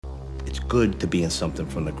good to be in something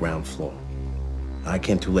from the ground floor. I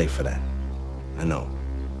came too late for that. I know.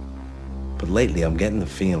 But lately, I'm getting the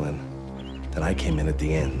feeling that I came in at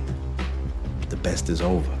the end. The best is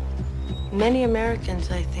over. Many Americans,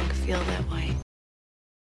 I think, feel that way.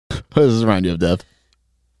 What does this remind you of, Dev?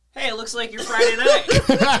 Hey, it looks like your Friday night.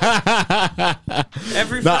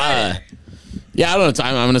 Every Friday. Yeah, I don't know.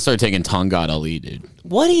 I'm going to start taking Tongat Ali, dude.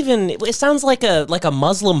 What even? It sounds like a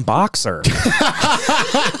Muslim boxer.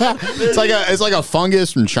 It's like a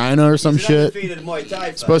fungus from China or some shit. Muay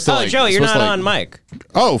Thai Supposed to, Oh, Joey, you're not on mic.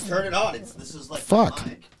 Oh, Turn it on. This is like fuck.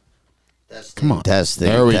 Testing. Come on. Testing.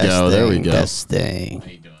 There we go. There we go. Testing. How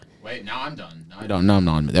you doing? Wait, now I'm done. No, I don't. No, I'm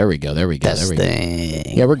not. There we go. There we go. Testing. There we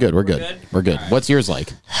go. Yeah, we're good. We're good. We're good. What's yours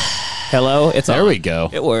like? Hello, it's There on. we go.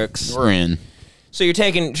 It works. We're in. So you're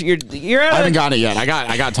taking you're out. I haven't got it yet. I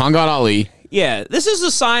got Tongat Ali. Yeah, this is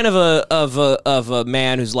a sign of a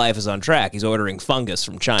man whose life is on track. He's ordering fungus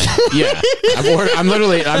from China. Yeah,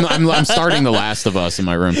 I'm starting The Last of Us in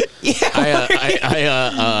my room. Yeah,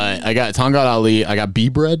 I got Tongat Ali. I got bee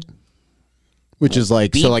bread, which is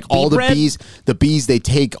like all the bread? bees they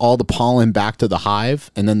take all the pollen back to the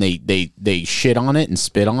hive and then they shit on it and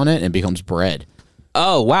spit on it and it becomes bread.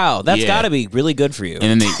 Oh wow, that's Yeah. got to be really good for you.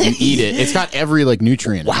 And then you eat it. It's got every like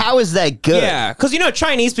nutrient. Well, how is that good? Yeah, because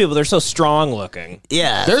Chinese people, they're so strong looking.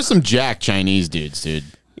 Yeah. There's some jack Chinese dudes, dude.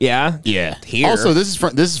 Yeah, Yeah. Here. Also, this is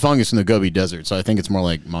fungus from the Gobi Desert, so I think it's more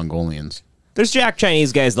like Mongolians. there's Jack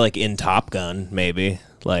Chinese guys like in Top Gun, maybe.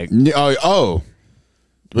 Like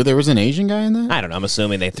But there was an Asian guy in that? I don't know. I'm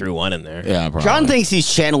assuming they threw one in there. Yeah, probably. John thinks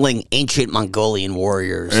he's channeling ancient Mongolian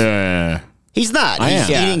warriors. He's not. He's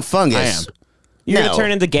am. eating fungus. I am. You're No. gonna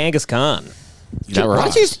turn into Genghis Khan. That Why don't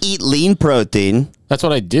rocks. you just eat lean protein? That's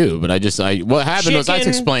what I do, but what happened was I had to Chicken.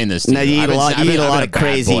 explain this to No, you eat I've a been- lot- I've you been- eat a I've lot been of bad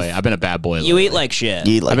crazy- boy. I've been a bad boy. You lately. eat like shit.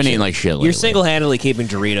 You eat like I've been shit. eating like shit lately. You're single-handedly keeping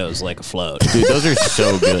Doritos like afloat. Dude, those are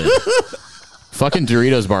so good. Fucking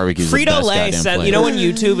Doritos barbecue. Frito Lay sent. When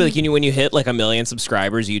YouTube, like when you hit like 1 million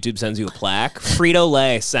subscribers, YouTube sends you a plaque. Frito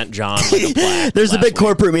Lay sent John like a plaque. There's a last big week.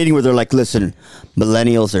 corporate meeting where they're like, listen,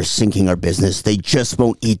 millennials are sinking our business. They just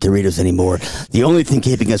won't eat Doritos anymore. The only thing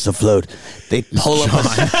keeping us afloat, they pull up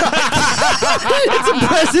it's a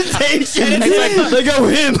presentation. They go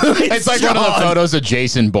him. It's like one of the photos of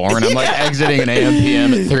Jason Bourne. I'm like exiting an AM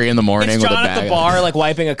PM at 3 in the morning It's with a John bag. at the bar, like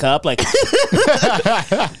wiping a cup, like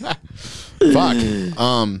Fuck.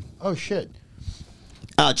 Oh shit.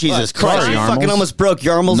 Oh, Jesus Sorry, Christ. You Yarmulke. fucking almost broke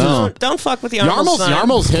Yarmulke's. No. don't fuck with the Arnold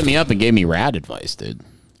Yarmulke's hit me up and gave me rad advice, dude.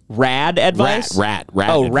 Rad advice. Rat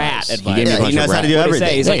Oh, advice. rat He advice. gave me a Yeah, he bunch knows of how to rat. do What'd he say?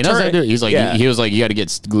 everything. He's Yeah, like, he knows how to do it. He's like, Yeah. he was like, you got to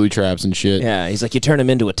get glue traps and shit. Yeah, he's like, you turn them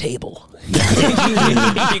into a table.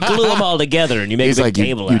 you glue them all together, and you make He's a like, big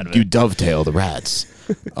you, table you, out of you it. dovetail the rats.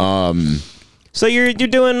 So you're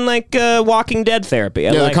doing like Walking Dead therapy.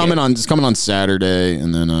 I Yeah, like they're coming it. on. It's coming on Saturday,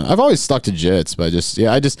 and then I've always stuck to jits, but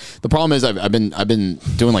the problem is I've been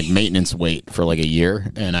doing like maintenance weight for like a year,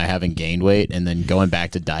 and I haven't gained weight, and then going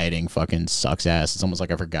back to dieting fucking sucks ass. It's almost like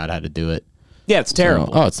I forgot how to do it. Yeah, it's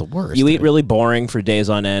terrible. Oh, it's the worst. You eat dude. really boring for days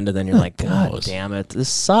on end, and then you're like, God gross. damn it, this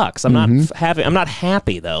sucks. I'm not happy. I'm not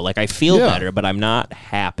happy though. Like I feel Yeah. better, but I'm not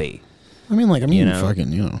happy. I mean, like I'm eating know?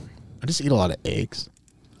 fucking, I just eat a lot of eggs.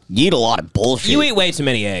 You eat a lot of bullshit. You eat way too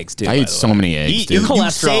many eggs, dude. I eat so many eggs, Your dude.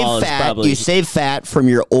 cholesterol save is fat. probably- You save fat from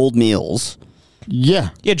your old meals. Yeah.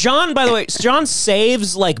 Yeah, John, by the way, John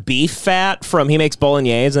saves like beef fat from, he makes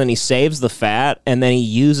bolognese, and then he saves the fat, and then he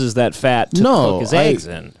uses that fat to No, cook his I- eggs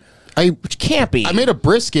in. Which can't be. I made a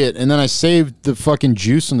brisket, and then I saved the fucking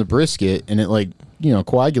juice in the brisket, and it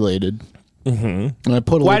coagulated. Mm-hmm. And I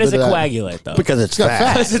put a Why little does bit it of that. coagulate though? Because it's got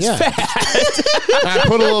fat. fat. it's Yeah. fat. I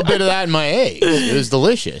put a little bit of that in my eggs. It was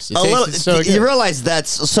delicious. It A little, tasted so good. you realize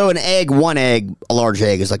so one egg, a large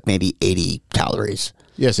egg is like maybe 80 calories.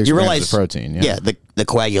 Yeah, 6 You grams realize of protein. Yeah. the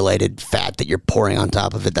coagulated fat that you're pouring on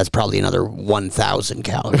top of it, that's probably another 1,000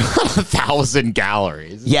 calories. 1,000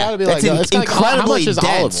 calories. It's Yeah, gotta be that's it's like, how incredibly much is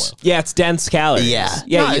olive dense. oil? Yeah, it's dense calories. Yeah.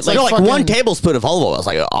 Yeah, No, you- it's like, like like one fucking- tablespoon of olive oil is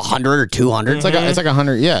like 100 or 200. It's like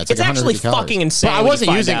 100. Yeah, it's like It's actually 150 calories. fucking insane But I when you wasn't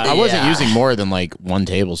find using. out. I wasn't Yeah. using more than like 1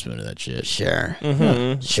 tablespoon of that shit. Sure.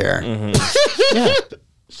 Mm-hmm. Sure. Yeah,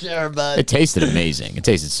 Sure, bud. it tasted amazing. It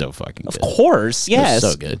tasted so fucking good. Of course, yes.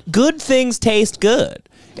 so good. Good things taste good.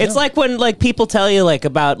 It's like when like people tell you like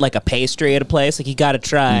about like a pastry at a place, like you got to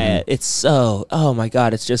try it. It's so, oh my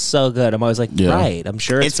god, it's just so good. I'm always like, Yeah. right? I'm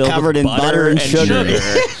sure It's filled with covered in butter and sugar.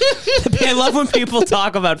 I love when people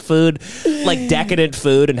talk about food, like decadent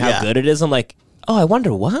food, and how Yeah. good it is. I'm like, oh, I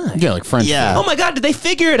wonder why. Yeah, like French Yeah. Oh my god, did they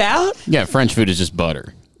figure it out? food. Yeah, French food is just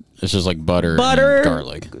butter. It's just like butter, Butter, and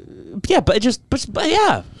garlic.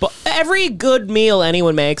 But every good meal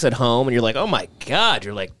anyone makes at home, and you're like, oh my god,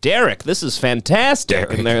 you're like, Derek, this is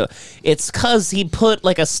fantastic. And it's because he put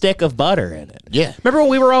like a stick of butter in it. Yeah. Remember when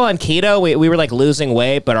we were all on keto? We were like losing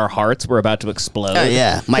weight, but our hearts were about to explode. Oh,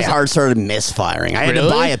 yeah. My heart started misfiring. I had to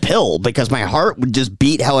Really? buy a pill because my heart would just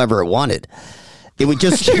beat however it wanted. It would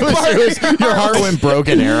just Your heart went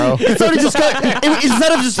broken arrow. It started just go,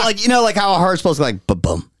 instead of just like, you know, like how a heart's supposed to go like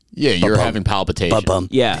ba-bum. Yeah, you're Ba-bum. having palpitation. Ba-bum.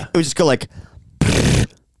 Yeah. It would just go like, and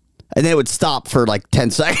then it would stop for like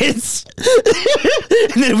 10 seconds.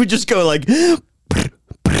 And then it would just go like,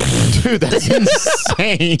 Dude, that's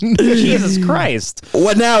insane. Jesus Christ.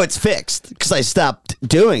 well, now it's fixed because I stopped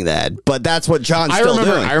doing that. But that's what John's still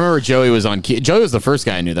doing. I remember Joey was on keto. Joey was the first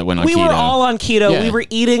guy I knew that went on We keto. were all on keto. Yeah. We were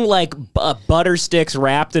eating like butter sticks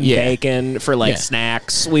wrapped in Yeah. bacon for like Yeah.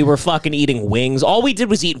 snacks. We were fucking eating wings. All we did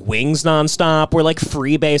was eat wings nonstop. We're like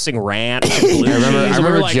freebasing ranch. And blue remember- cheese. I And we were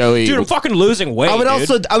remember like, Joey- Dude, I'm fucking losing weight.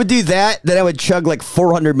 I would do that. Then I would chug like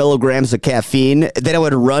 400 milligrams of caffeine. Then I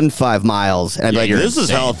would run 5 miles, and I'd be like, you're "This is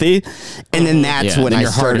insane. healthy." And then that's Yeah, when then I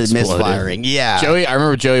your heart started exploded. misfiring. Yeah, I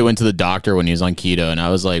remember Joey went to the doctor when he was on keto, and I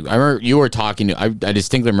was like, I remember you were talking to, I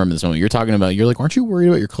distinctly remember this moment. You're talking about, you're like, aren't you worried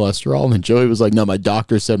about your cholesterol? And then Joey was like, no, my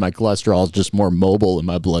doctor said my cholesterol is just more mobile in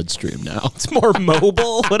my bloodstream now. It's more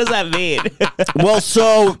mobile. What does that mean? Well,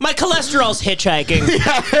 so My cholesterol's hitchhiking.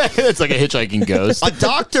 It's like a hitchhiking ghost. a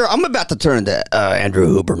doctor. I'm about to turn to Andrew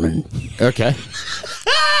Huberman. Okay.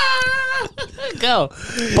 Go.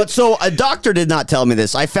 But so a doctor did not tell me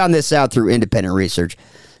this. I found this out through independent research.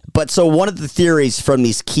 But so one of the theories from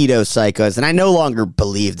these keto psychos, and I no longer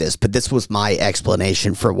believe this, but this was my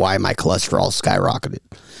explanation for why my cholesterol skyrocketed.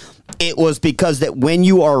 It was because that when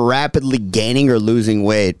you are rapidly gaining or losing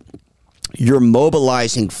weight, you're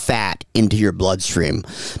mobilizing fat into your bloodstream.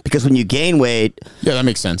 Because when you gain weight, Yeah, that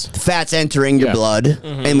makes sense. fat's entering your Yeah. blood,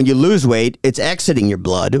 and when you lose weight, it's exiting your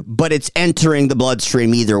blood, but it's entering the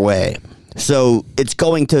bloodstream either way. So it's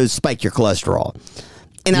going to spike your cholesterol.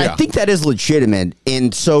 And I Yeah. think that is legitimate.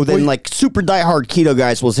 And so then, like, super diehard keto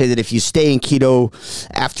guys will say that if you stay in keto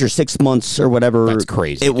after 6 months or whatever, That's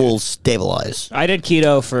crazy, it will stabilize. I did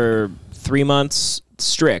keto for 3 months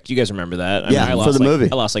strict. You guys remember that? I mean, Yeah, I for lost the movie.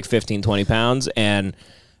 I lost like 15, 20 pounds, and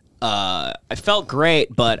I felt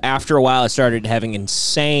great, but after a while I started having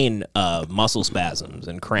insane muscle spasms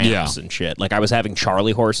and cramps Yeah. and shit. Like I was having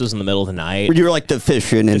Charlie horses in the middle of the night. When you were like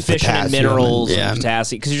deficient in Deficient in potassium minerals and- and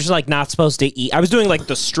potassium, because you're just like not supposed to eat. I was doing like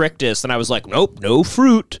the strictest, and I was like, nope, no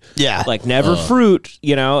fruit. Yeah. like never fruit,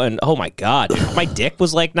 you know. And oh my god, dude, my dick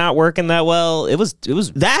was like not working that well. It was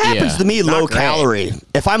That happens Yeah. to me Not low great. calorie.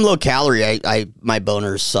 If I'm low calorie, I my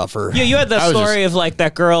boners suffer. Yeah, you had that I was story of like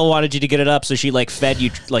that girl wanted you to get it up, so she like fed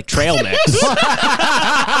you like trail mix.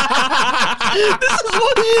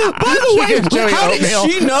 By the way, Joey how oatmeal.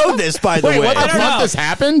 did she know this? By the Wait, way, what the don't fuck? know. This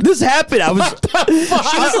happened? This happened. I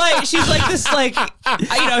was. she's like this like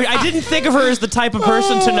I didn't think of her as the type of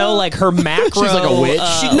person to know like her macro. She's like a witch.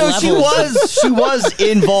 She was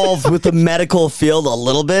involved with the medical field a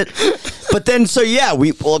little bit, but then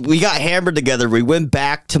we got hammered together. We went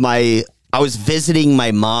back to I was visiting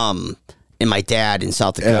my mom and my dad in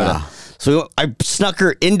South Dakota, so I snuck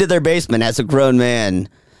her into their basement as a grown man.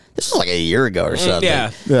 This was like a year ago or something.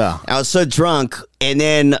 Yeah. I was so drunk, and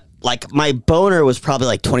then like my boner was probably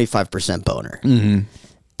like 25% boner. Mm-hmm.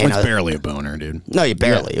 And It's barely a boner, dude. no, you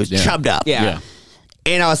barely. It was chubbed up. Yeah.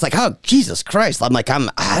 And I was like, oh, Jesus Christ. I'm like,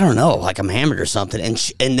 I don't know, like I'm hammered or something.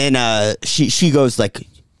 And then she goes,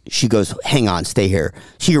 hang on, stay here.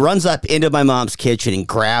 She runs up into my mom's kitchen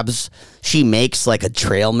and she makes like a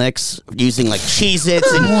trail mix using like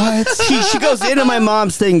Cheez-Its. And what? She goes into my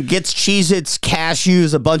mom's thing, gets Cheez-Its,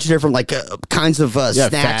 cashews, a bunch of different like kinds of snacks.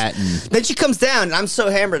 fat and- Then she comes down and I'm so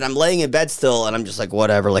hammered. I'm laying in bed still and I'm just like,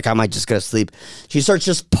 whatever. Like I might just go to sleep. She starts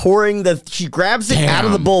just pouring she grabs it out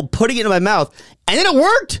of the Damn. bowl, putting it in my mouth. And then it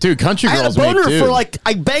worked. Dude, country I had a girls make boner too. for like,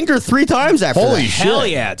 I banged her 3 times after Holy that. shit. Hell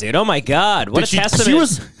yeah, dude! Oh my god, what Did a she- testament she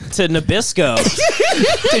was- to Nabisco.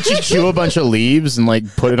 Did you chew a bunch of leaves and like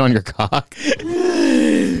put it on your cock?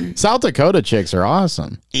 South Dakota chicks are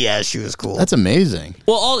awesome. Yeah, she was cool. That's amazing.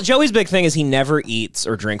 Well, Joey's big thing is he never eats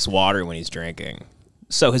or drinks water when he's drinking,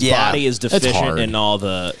 so his Yeah, body is that's deficient hard. in all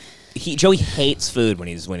the. Joey hates food when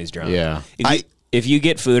he's drunk. Yeah. If you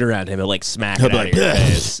get food around him, he'll like smack it He'll be out of like, your "Ugh."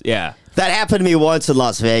 face. Yeah. That happened to me once in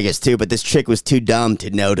Las Vegas too, but this chick was too dumb to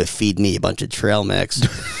know to feed me a bunch of trail mix.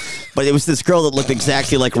 But it was this girl that looked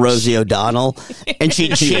exactly like Rosie O'Donnell, and she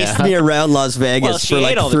chased me around Las Vegas Well, she for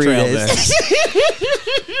like ate all the 3 trail days.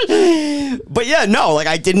 mix. But yeah, no, like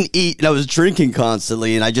I didn't eat and I was drinking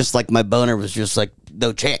constantly, and I just like my boner was just like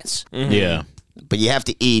no chance. Yeah. but you have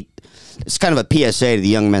to eat. It's kind of a PSA to the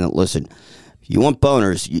young men that listen. If you want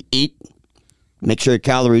boners, you eat. Make sure your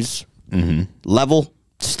calories level,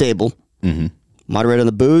 stable. Moderate on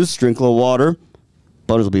the booze. Drink a little water.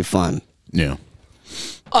 Boners will be fun. Yeah.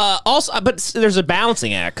 Also, but there's a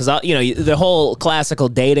balancing act because the whole classical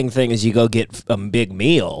dating thing is you go get a big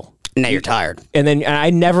meal. Now you're tired. And then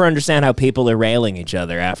I never understand how people are railing each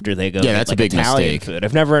other after they go get that's a big Italian mistake. food.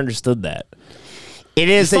 I've never understood that. It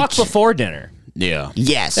is. You fuck before dinner. Yeah.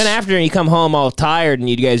 Yes. Then after you come home all tired and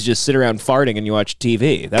you guys just sit around farting and you watch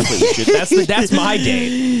TV. That's what you should. That's my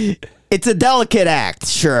date. It's a delicate act,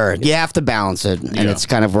 sure. You have to balance it, and it's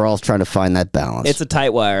kind of we're all trying to find that balance. It's a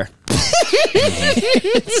tight wire.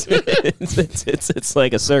 it's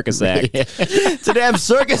like a circus act. It's a damn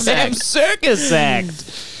circus Damn act. circus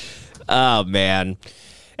act. Oh man.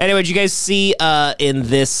 Anyway, did you guys see in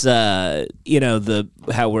this how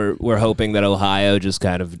we're hoping that Ohio just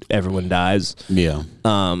kind of everyone dies? Yeah.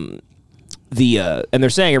 And they're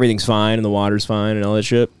saying everything's fine and the water's fine and all that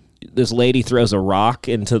shit. This lady throws a rock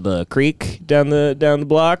into the creek down the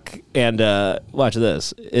block, and watch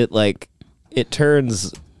this. It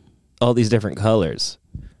turns all these different colors.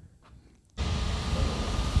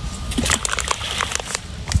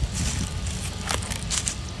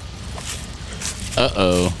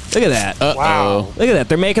 Uh-oh. Look at that. Uh-oh. Look at that.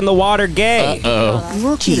 They're making the water gay.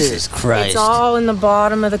 Uh-oh. Jesus Christ. It's all in the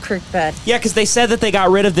bottom of the creek bed. Yeah, because they said that they got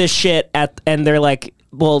rid of this shit and they're like,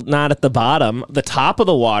 well, not at the bottom. The top of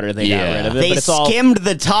the water, they got Yeah. rid of it. They but it's all, skimmed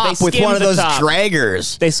the top they with one skimmed of the those top.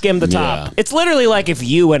 draggers. They skimmed the top. Yeah. It's literally like if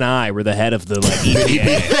you and I were the head of the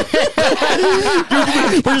EPA.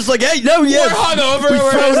 We're just like, hey, no, yeah. We're hungover.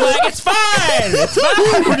 We're just like, it's fine. It's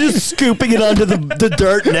fine. We're just scooping it onto the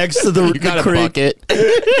dirt next to the You got a creek. bucket.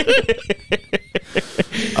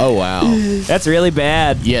 Oh, wow. That's really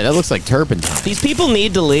bad. Yeah, that looks like turpentine. These people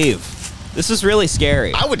need to leave. This is really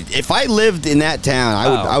scary. I would, if I lived in that town,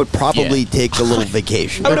 I would probably take a little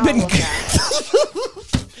vacation. I would have been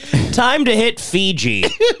time to hit Fiji.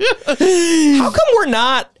 How come we're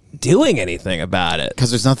not doing anything about it? Because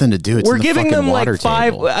there's nothing to do. It's We're in the giving fucking them water like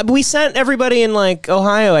five. table. We sent everybody in like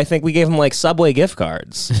Ohio. I think we gave them like Subway gift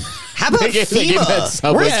cards. How about They gave that FEMA?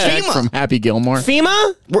 Subway Where's check FEMA? from Happy Gilmore.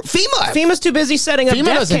 FEMA? FEMA. FEMA's too busy setting up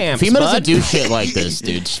death camps. FEMA doesn't bud. do shit like this,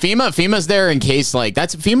 dude. FEMA's there in case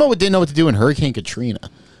FEMA didn't know what to do in Hurricane Katrina.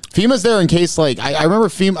 FEMA's there in case I remember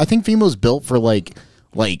FEMA. I think FEMA was built for like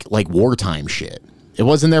wartime shit. It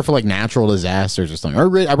wasn't there for like natural disasters or something. I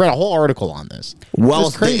read a whole article on this. Well,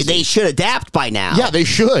 It's crazy. they should adapt by now. Yeah, they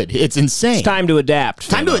should. It's insane. It's time to adapt.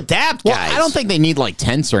 Time to FEMA. adapt, Well, guys. I don't think they need like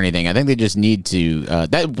tents or anything. I think they just need to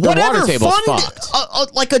the Whatever, water table's fund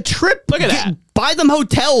fucked. like a trip. Look at that. Buy them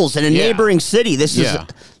hotels in a Yeah. neighboring city. This is Yeah.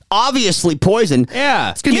 obviously poison.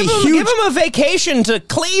 Yeah, It's gonna give be them, huge. Give them a vacation to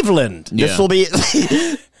Cleveland. This will be.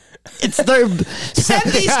 It's their.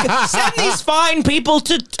 Send these fine people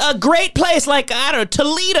to a great place like I don't know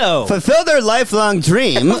Toledo. Fulfill their lifelong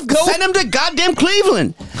dream. Send them to goddamn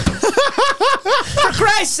Cleveland. For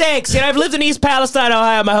Christ's sakes, I've lived in East Palestine,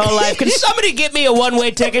 Ohio my whole life. Can somebody get me a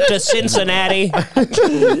one-way ticket to Cincinnati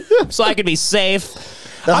so I can be safe?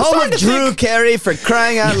 The I'm home starting of to Drew think- Carey, for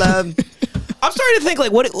crying out loud. I'm starting to think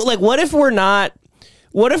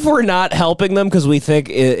what if we're not helping them because we think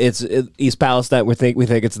it's East Palestine? We think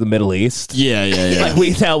it's the Middle East. Yeah. Like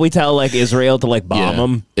we tell like Israel to like bomb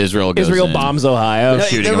them. Israel in. bombs Ohio.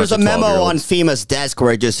 shooting There was a bunch of memo 12-year-olds. on FEMA's desk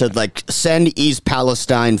where it just said, like, send East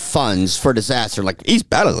Palestine funds for disaster. Like, East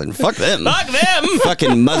Palestine, fuck them. Fuck them.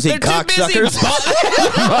 Fucking muzzy They're too busy cocksuckers.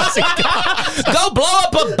 Go blow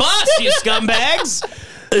up a bus, you scumbags.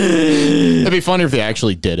 It'd be funny if they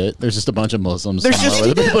actually did it. There's just a bunch of Muslims. There's just,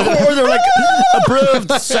 somewhere with a- or they're like, approved,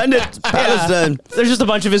 send it to Palestine. There's just a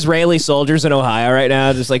bunch of Israeli soldiers in Ohio right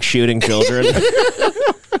now, just like shooting children.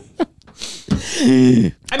 I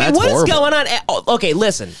mean, That's what is horrible. going on? Okay,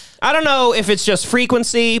 listen. I don't know if it's just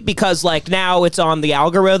frequency because, like, now it's on the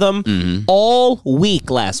algorithm. Mm-hmm. All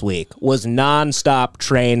week last week was nonstop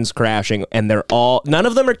trains crashing, and none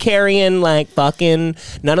of them are carrying,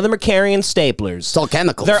 none of them are carrying staplers. It's all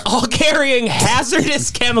chemicals. They're all carrying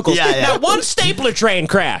hazardous chemicals. Yeah. Now, one stapler train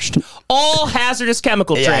crashed. All hazardous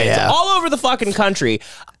chemical Yeah, trains yeah. all over the fucking country.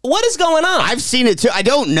 What is going on? I've seen it too. I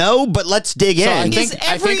don't know, but let's dig So I in.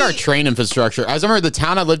 think our train infrastructure. I remember the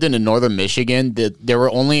town I lived in northern Michigan. They were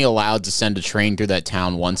only allowed to send a train through that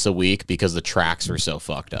town once a week because the tracks were so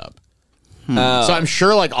fucked up. So I'm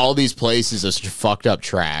sure like all these places are fucked up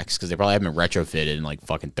tracks because they probably haven't been retrofitted in like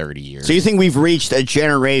fucking 30 years. So you think we've reached a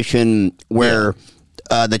generation where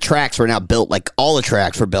the tracks were now built, like all the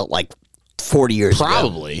tracks were built like 40 years ago.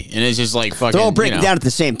 Probably. And it's just like fucking. They're all breaking down at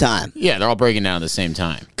the same time. Yeah, they're all breaking down at the same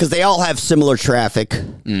time. Because they all have similar traffic.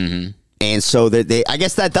 Mm-hmm. And so I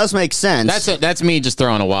guess that does make sense. That's me just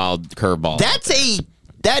throwing a wild curveball.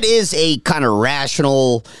 That is a kind of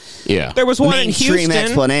rational, There was one in mainstream Houston.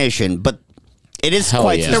 explanation, but it is Hell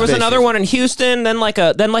quite yeah. suspicious. There was another one in Houston. Then like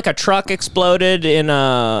a truck exploded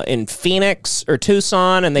in Phoenix or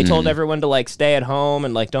Tucson, and they told everyone to like stay at home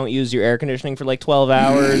and like don't use your air conditioning for like 12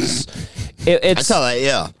 hours. I saw that,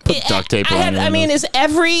 yeah. Put duct tape on. I mean, is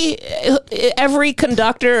every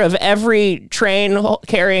conductor of every train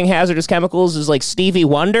carrying hazardous chemicals is like Stevie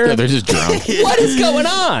Wonder? Yeah, they're just drunk. What is going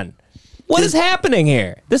on? What is happening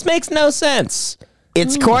here? This makes no sense.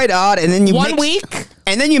 It's quite odd, and then you One week?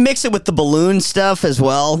 and then you mix it with the balloon stuff as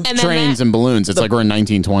well. And then Trains and balloons. It's like we're in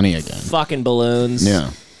 1920 again. fucking balloons. Yeah.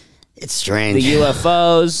 It's strange. The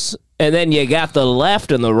UFOs, and then you got the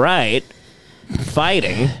left and the right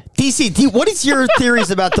fighting. DC, what is your theories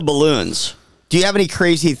about the balloons? Do you have any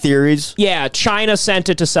crazy theories? Yeah, China sent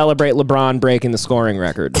it to celebrate LeBron breaking the scoring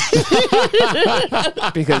record.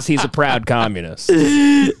 Because he's a proud communist.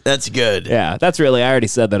 That's good. Yeah, that's really, I already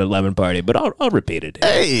said that at Lemon Party, but I'll repeat it.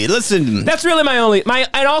 Hey, listen. That's really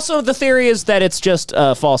and also the theory is that it's just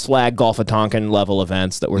false flag Gulf of Tonkin level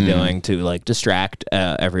events that we're doing to like distract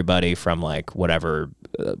everybody from like whatever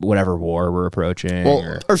war we're approaching.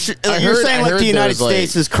 Or you're saying I like heard the United there's, like-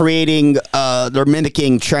 States is creating, they're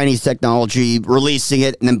mimicking Chinese technology, releasing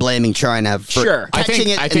it, and then blaming China for Sure. catching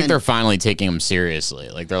it. I and think then- they're finally taking them seriously.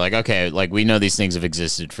 Like they're like, okay, like we know these things have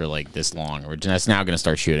existed for like this long. We're just now going to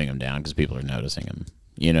start shooting them down because people are noticing them.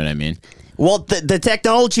 You know what I mean? Well, the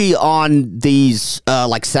technology on these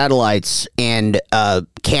like satellites and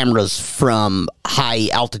cameras from high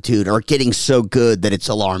altitude are getting so good that it's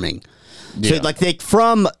alarming. So Yeah. like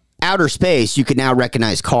from outer space, you can now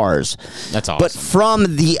recognize cars. That's awesome. But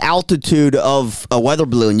from the altitude of a weather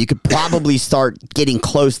balloon, you could probably start getting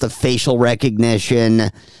close to facial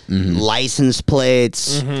recognition, license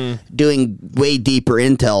plates, doing way deeper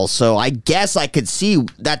intel. So I guess I could see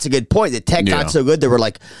that's a good point. The tech Yeah. got so good they were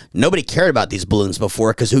like, nobody cared about these balloons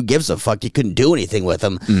before because who gives a fuck? You couldn't do anything with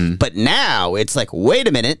them. But now it's like, wait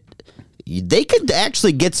a minute. They could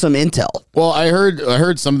actually get some intel. Well, I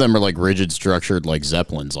heard some of them are like rigid structured, like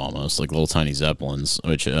zeppelins, almost like little tiny zeppelins.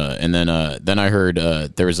 Which and then I heard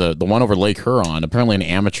there was the one over Lake Huron, apparently an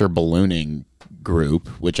amateur ballooning group,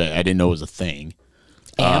 which I didn't know was a thing.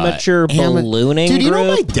 Amateur ballooning Dude, you know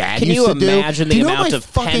group. what my dad Can used you to do? imagine Do the you know amount my of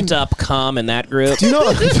fucking- pent up cum in that group? Do you know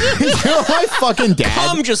my fucking dad?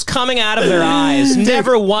 Cum just coming out of their eyes.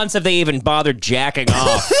 Never once have they even bothered jacking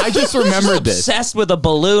off. I just remembered this. Obsessed with a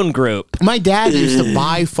balloon group. My dad used to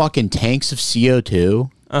buy fucking tanks of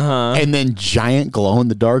CO2 and then giant glow in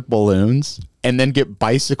the dark balloons and then get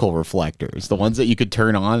bicycle reflectors, the ones that you could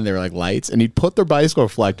turn on and they were like lights, and he'd put their bicycle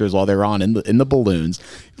reflectors while they were on in the balloons,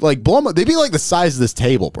 like blow them up. They'd be like the size of this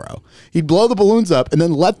table, bro. He'd blow the balloons up and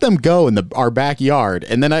then let them go in our backyard,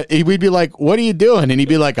 and then we'd be like, "What are you doing?" And he'd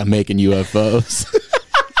be like, "I'm making UFOs."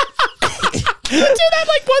 Do that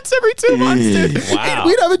like once every 2 months, dude. Wow.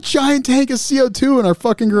 We'd have a giant tank of CO2 in our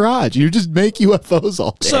fucking garage. You just make UFOs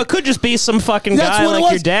all day. So it could just be some fucking That's guy what it like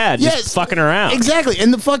your was. dad Yes. just fucking around. Exactly.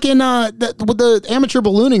 And the fucking the amateur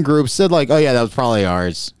ballooning group said like, "Oh yeah, that was probably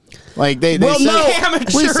ours." Like they Well, said, no.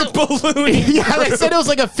 Amateur ballooning. Yeah, they said it was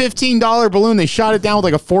like a $15 balloon. They shot it down with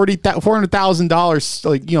like a $400,000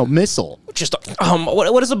 like missile. Just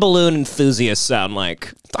what does a balloon enthusiast sound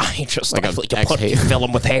like? I just Like a you fill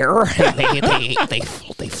them with hair and they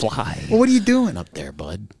fly. Well, what are you doing up there,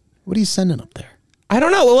 bud? What are you sending up there? I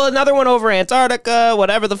don't know. Well, another one over Antarctica,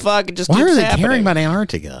 whatever the fuck. It just Why keeps are they happening. caring about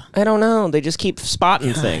Antarctica? I don't know. They just keep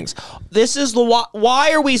spotting things. This is the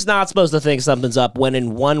why are we not supposed to think something's up when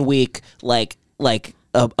in 1 week,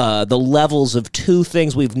 the levels of two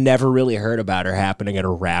things we've never really heard about are happening at a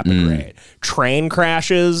rapid rate: train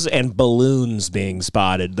crashes and balloons being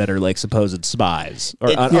spotted that are like supposed spies or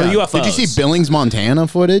UFOs. Did you see Billings, Montana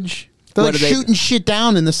footage? They're What like are they- shooting shit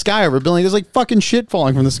down in the sky over Billings. There's like fucking shit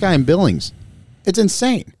falling from the sky in Billings. It's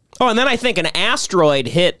insane. Oh, and then I think an asteroid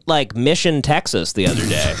hit like Mission, Texas the other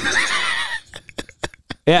day.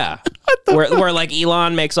 Yeah, where like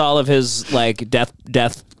Elon makes all of his like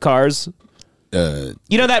death cars. You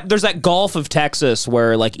know that there's that Gulf of Texas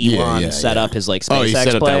where like Elon set up his like SpaceX Oh, he set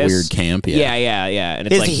up that place. weird camp. Yeah, and it's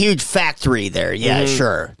There's like a huge factory there. Yeah,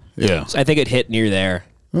 sure. Yeah. I think it hit near there.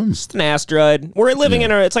 It's an asteroid. We're living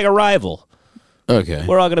in it's like a rival. Okay.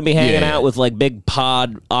 We're all gonna be hanging Yeah. out with like big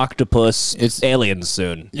pod octopus aliens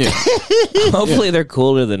soon. Yeah. Hopefully they're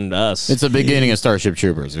cooler than us. It's the beginning of Starship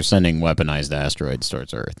Troopers. They're sending weaponized asteroids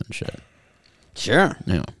towards Earth and shit. Sure.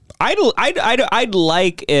 Yeah. I'd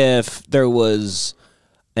like if there was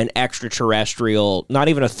an extraterrestrial, not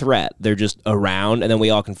even a threat. They're just around, and then we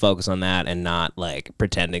all can focus on that and not like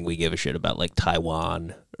pretending we give a shit about like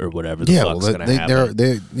Taiwan or whatever the fuck's gonna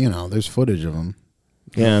happen. There's footage of them.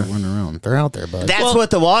 Yeah. Running around. They're out there, bud. That's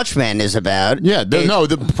what The Watchmen is about. Yeah,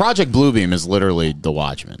 the Project Bluebeam is literally The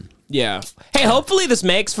Watchmen. Yeah. Hey, hopefully this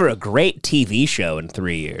makes for a great TV show in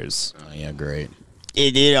 3 years. Oh, yeah, great.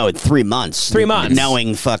 In 3 months. 3 months.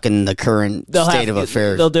 Knowing fucking the current state of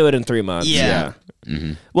affairs. They'll do it in 3 months. Yeah.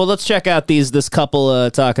 Well, let's check out this couple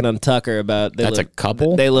talking on Tucker about. That's a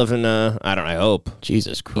couple? They live in. I hope.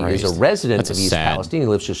 Jesus Christ. He's a resident That's of a East sad. Palestine. He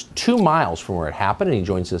lives just 2 miles from where it happened, and he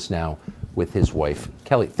joins us now with his wife,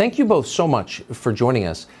 Kelly. Thank you both so much for joining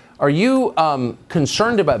us. Are you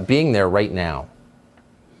concerned about being there right now?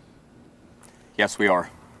 Yes, we are.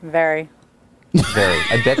 Very. Very.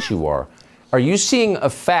 I bet you are. Are you seeing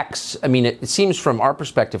effects? I mean, it seems from our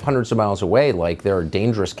perspective, hundreds of miles away, like there are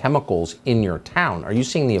dangerous chemicals in your town. Are you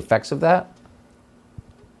seeing the effects of that?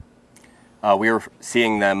 We are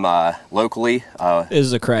seeing them locally. This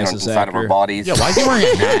is a crisis inside of our actor. bodies. Yeah, why is he wearing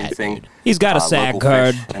a hat? He's got a SAG local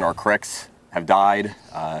card. fish in our creeks have died.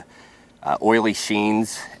 Oily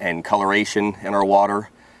sheens and coloration in our water.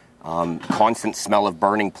 Constant smell of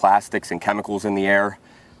burning plastics and chemicals in the air.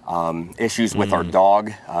 Issues with our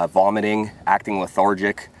dog, vomiting, acting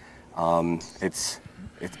lethargic. It's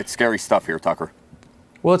scary stuff here, Tucker.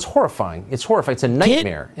 Well, it's horrifying. It's horrifying. It's a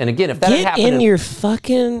nightmare. And again, if that had Get happened in your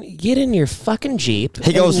fucking Jeep.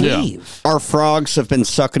 He goes, and leave. Our frogs have been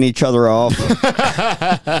sucking each other off.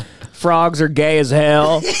 Frogs are gay as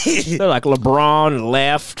hell. They're like LeBron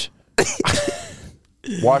left.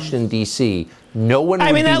 Washington, D.C., no one would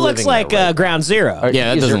I mean, be that looks living like there right Ground Zero. Yeah,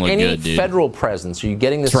 that is doesn't there look any good, dude. federal presence? Are you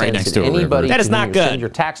getting the It's right sense next that to a river. anybody That is who not you good. send your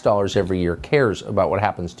tax dollars every year cares about what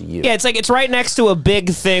happens to you? Yeah, it's right next to a big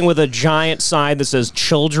thing with a giant sign that says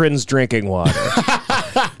 "Children's Drinking Water."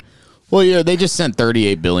 Well, yeah, they just sent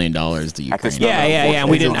 $38 billion to At this Ukraine. moment, yeah.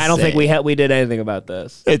 We didn't. I don't think we did anything about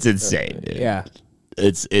this. It's insane. Dude. Yeah.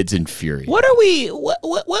 It's infuriating. What are we?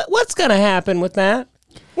 What's gonna happen with that?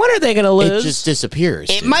 When are they gonna lose? It just disappears.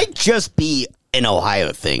 It dude. might just be an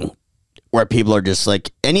Ohio thing where people are just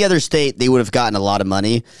like, any other state, they would have gotten a lot of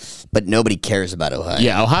money, but nobody cares about Ohio.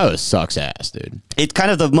 Yeah, Ohio sucks ass, dude. It's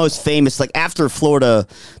kind of the most famous, like after Florida,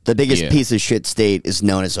 the biggest Yeah. piece of shit state is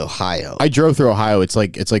known as Ohio. I drove through Ohio. It's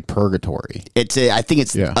like purgatory. I think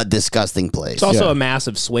it's Yeah. a disgusting place. It's also Yeah. a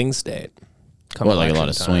massive swing state. Come What, like a election lot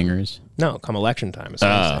of time. swingers? No, come election time. It's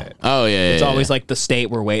Oh, yeah. It's always like the state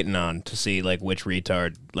we're waiting on to see like which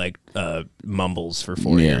retard mumbles for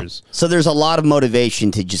 4 Yeah. years. So there's a lot of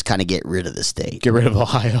motivation to just kind of get rid of the state. Get rid of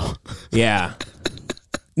Ohio. Yeah.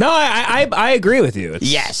 No, I agree with you.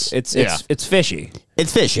 Yes. It's Yeah. it's fishy.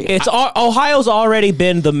 It's fishy. Ohio's already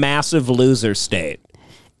been the massive loser state.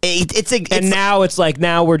 It's Now it's like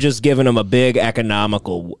we're just giving them a big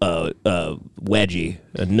economical wedgie,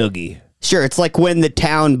 a noogie. Sure, it's like when the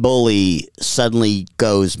town bully suddenly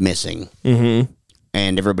goes missing. Mm-hmm.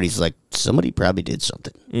 And everybody's like, somebody probably did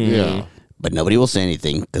something. Yeah. But nobody will say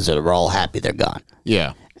anything because they're all happy they're gone.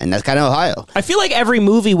 Yeah. And that's kind of Ohio. I feel like every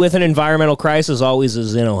movie with an environmental crisis always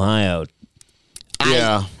is in Ohio.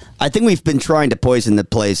 Yeah. I think we've been trying to poison the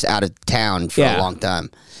place out of town for Yeah. a long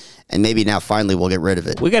time. And maybe now finally we'll get rid of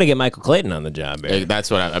it. We got to get Michael Clayton on the job here.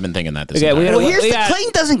 That's what I've been thinking that this Okay, we entire gotta- Well, here's we the got-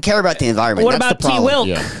 Clayton doesn't care about the environment. What That's about the T. problem. Wilk?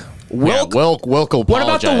 Yeah. Wilk? Wilk will apologize. What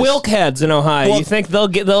about the Wilk heads in Ohio? Well- You think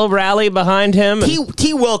they'll rally behind him?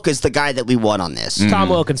 T. Wilk is the guy that we want on this. Tom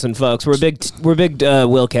Wilkinson, folks. We're big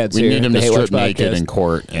Wilk heads We here. need him at to the Hate strip Watch naked Podcast. in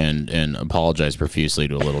court and apologize profusely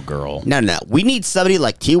to a little girl. No. We need somebody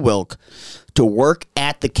like T. Wilk to work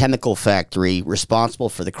at the chemical factory responsible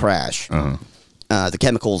for the crash, the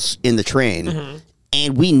chemicals in the train.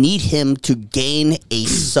 And we need him to gain a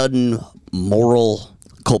sudden moral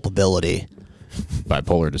culpability.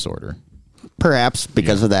 Bipolar disorder. Perhaps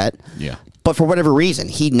because of that. Yeah. But for whatever reason,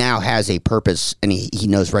 he now has a purpose and he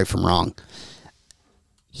knows right from wrong.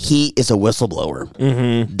 He is a whistleblower.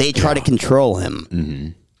 Mm-hmm. They try to control him. Mm-hmm.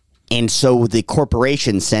 And so the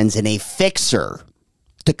corporation sends in a fixer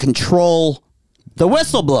to control the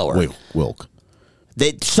whistleblower. Wilk.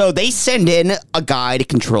 So they send in a guy to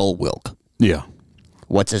control Wilk. Yeah.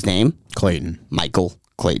 What's his name? Clayton. Michael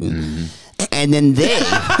Clayton. And then they...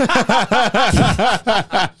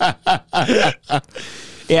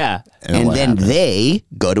 Yeah. And what then happened? they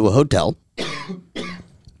go to a hotel.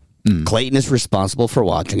 Clayton is responsible for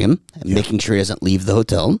watching him and making sure he doesn't leave the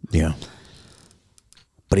hotel. Yeah.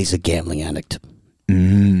 But he's a gambling addict.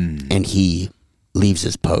 And he leaves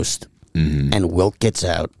his post. And Wilk gets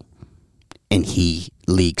out and he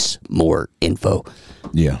leaks more info.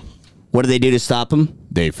 Yeah. What do they do to stop him?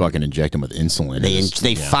 They fucking inject him with insulin.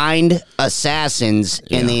 They find assassins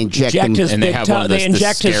and they inject them. his and they big have toe. one of They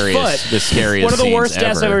inject his foot. the scariest. One of the scenes worst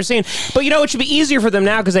deaths I've ever seen. But you know, it should be easier for them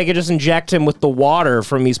now because they could just inject him with the water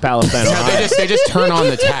from East Palestine. No, they just turn on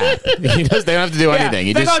the tap. They don't have to do anything.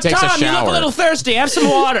 He They just go, takes Tom, a shower. you look a little thirsty. Have some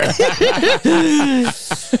water.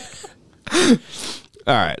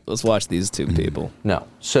 All right, let's watch these two people. No.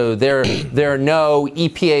 So there are no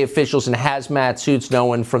EPA officials in hazmat suits, no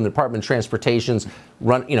one from the Department of Transportation's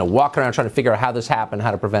walking around trying to figure out how this happened, how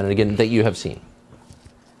to prevent it again, that you have seen.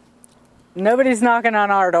 Nobody's knocking on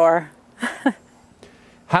our door.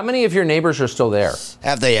 How many of your neighbors are still there?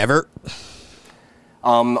 Have they ever?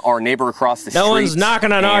 Our neighbor across the street. No one's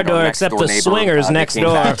knocking on our door except the swingers next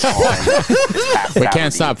door. We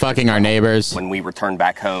can't stop fucking our neighbors. When we returned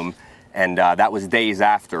back home, and that was days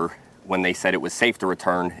after when they said it was safe to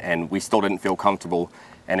return, and we still didn't feel comfortable.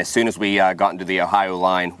 And as soon as we got into the Ohio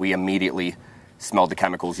line, we immediately smelled the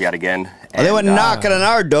chemicals yet again. And, they went knocking on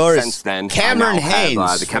our doors. Since then, Cameron I now have,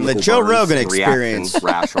 Haynes the from the chemical Joe burns Rogan and Experience. reaction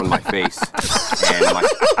rash on my face. And my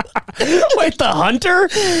Wait, the hunter?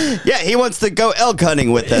 Yeah, he wants to go elk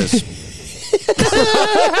hunting with us.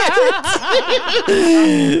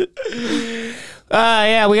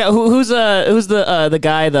 Yeah, we got who's the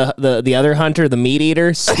guy, the other hunter, the meat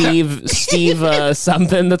eater, Steve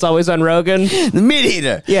something that's always on Rogan. The meat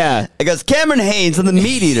eater. Yeah. It goes, Cameron Haynes and the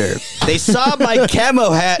meat eater. They saw my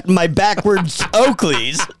camo hat and my backwards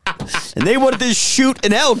Oakleys, and they wanted to shoot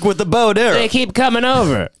an elk with a bow and arrow. They keep coming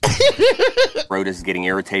over. throat is getting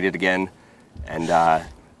irritated again, and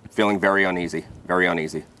feeling very uneasy, very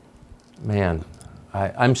uneasy. Man,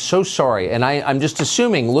 I'm so sorry. And I'm just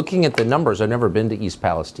assuming, looking at the numbers, I've never been to East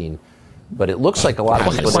Palestine, but it looks like a lot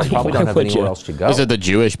of people that probably don't have anywhere else to go. Is it the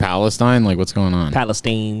Jewish Palestine? Like, what's going on?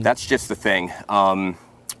 Palestine. That's just the thing.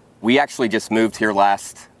 We actually just moved here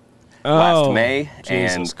last May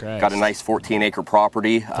and got a nice 14-acre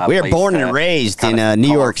property. We were born and raised in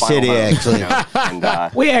New York City, actually.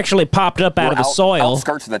 And, we actually popped up out of the soil.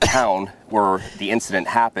 Outskirts of the town where the incident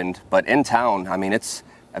happened, but in town, I mean, it's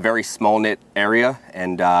a very small-knit area,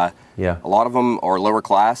 and a lot of them are lower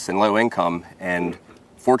class and low income. And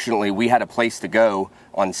fortunately, we had a place to go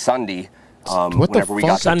on Sunday. Whenever we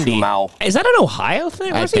got to Sunday? 2 Mile. Is that an Ohio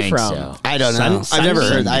thing? Where's he from? So. I don't know. I've never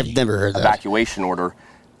heard that. Evacuation order,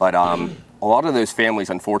 but a lot of those families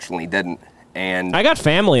unfortunately didn't. And I got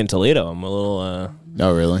family in Toledo. I'm a little.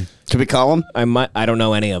 Oh, really? Should we call them? I don't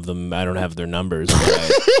know any of them. I don't have their numbers.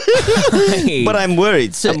 But I'm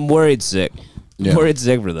worried sick. I'm worried sick. Yeah. Worried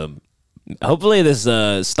sick for them. Hopefully this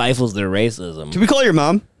stifles their racism. Should we call your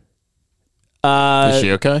mom? Is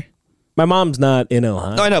she okay? My mom's not in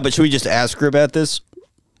Ohio. Oh, I know, but should we just ask her about this?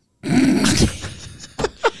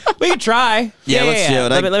 We could try. Yeah, let's do it.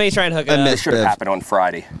 Let me try and hook it up. this should have happened on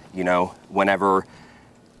Friday. You know, when the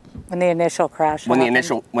initial crash. when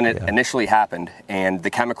it initially happened, and the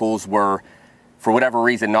chemicals were, for whatever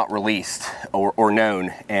reason, not released or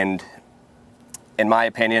known. And in my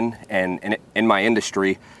opinion, and in my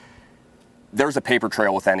industry, there's a paper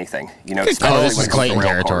trail with anything. You know, especially this when is it comes to Clayton rail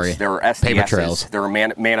territory. cars. There are SDSs, Paper trails. there are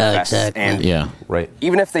manifests, Exactly. and Yeah. Right.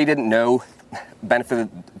 even if they didn't know,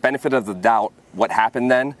 benefit of the doubt, what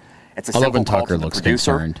happened then, it's a I love simple when call Tucker to the looks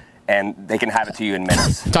producer, concerned. and they can have it to you in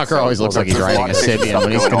minutes. Tucker always looks like he's there's a riding lot a of fishy Sibian stuff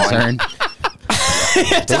when he's going on.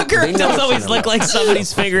 concerned. Tucker they know does what's always going look on. like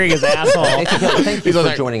somebody's fingering his asshole. Thank you for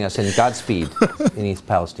like- joining us, and Godspeed in East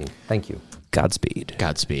Palestine. Thank you. Godspeed.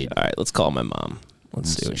 Godspeed. All right, let's call my mom.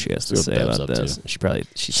 Let's see what she has to see what say Bev's about up to. this.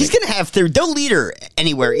 She's She's going to have to. Don't lead her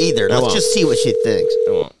anywhere either. Let's won't. just see what she thinks.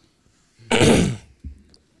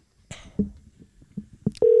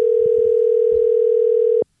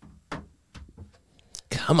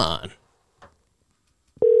 come on.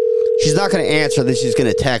 She's not going to answer, then she's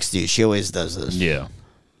going to text you. She always does this. Yeah.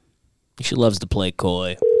 She loves to play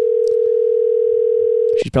coy.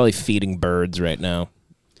 She's probably feeding birds right now.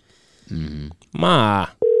 Ma,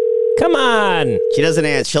 come on. She doesn't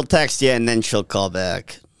answer. She'll text you, and then she'll call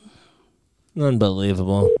back.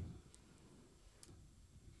 Unbelievable.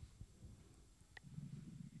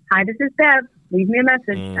 Hi, this is Bev. Leave me a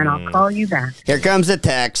message, and I'll call you back. Here comes a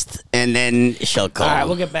text, and then she'll call. All right,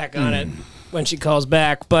 we'll get back on it when she calls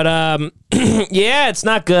back. But yeah, it's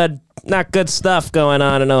not good. Not good stuff going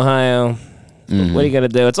on in Ohio. What are you gonna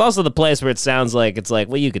do? It's also the place where it sounds like it's like,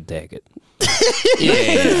 well, you could take it.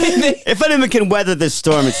 If anyone can weather this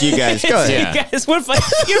storm, it's you guys. Go ahead. You guys, we're fine.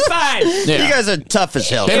 You're fine. Yeah. You guys are tough as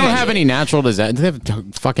hell. They Come don't on. have any natural disasters. Do they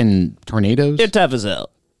have fucking tornadoes? They're tough as hell.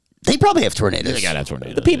 They probably have tornadoes. They gotta have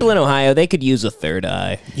tornadoes. The people in Ohio, they could use a third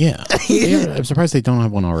eye. Yeah. Yeah. I'm surprised they don't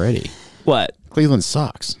have one already. What? Cleveland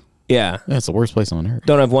sucks. Yeah. That's the worst place on earth.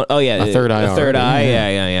 Don't have one. Oh, yeah. A third eye. A third already.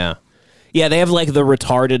 eye. Yeah. Yeah, they have like the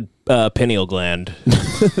retarded pineal gland.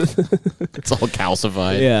 It's all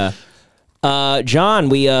calcified. Yeah. John,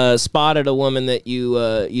 we spotted a woman that you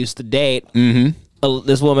used to date. Mm-hmm.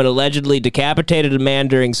 This woman allegedly decapitated a man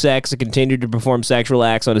during sex and continued to perform sexual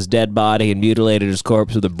acts on his dead body and mutilated his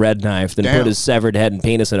corpse with a bread knife, then put his severed head and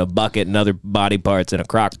penis in a bucket and other body parts in a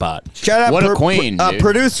crock pot. Shout out What a queen, dude.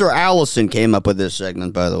 Producer Allison came up with this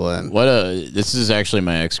segment, by the way. This is actually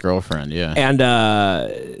my ex-girlfriend, yeah. And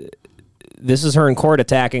this is her in court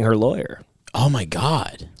attacking her lawyer. Oh, my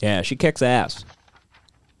God. Yeah, she kicks ass.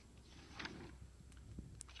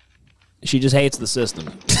 She just hates the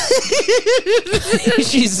system.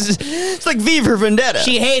 It's like V for Vendetta.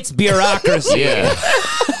 She hates bureaucracy. Yeah.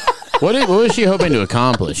 What was she hoping to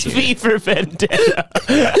accomplish here? V for Vendetta.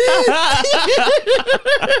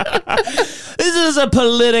 This is a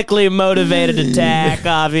politically motivated attack,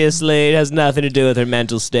 obviously. It has nothing to do with her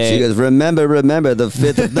mental state. She goes, remember the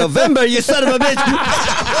 5th of November, you son of a bitch.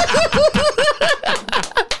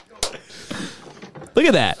 Look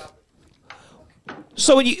at that.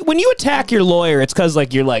 So when you attack your lawyer, it's because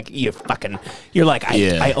like you're like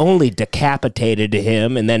I only decapitated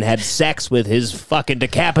him and then had sex with his fucking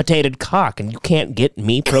decapitated cock, and you can't get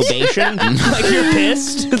me probation. Like you're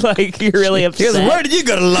pissed, like you're really upset. Goes, where did you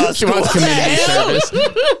go to law school? She wants community service.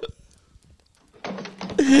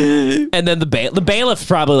 And then the bailiff's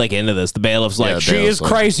probably like into this. The bailiff's like, Yeah, she bailiff's is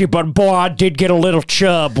like- crazy, but boy, I did get a little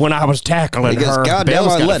chub when I was tackling He goes, her. God damn,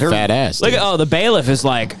 Bailiff's I got let a her. fat ass. Look dude. at the bailiff is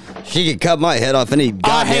like, She could cut my head off any I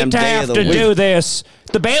goddamn hate to day have of the to week. do this.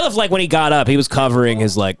 The bailiff, like when he got up, he was covering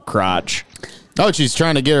his like crotch. Oh, she's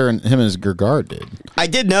trying to get him in his guard, dude. I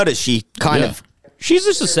did notice she kind Yeah. of. She's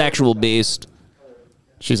just a sexual beast.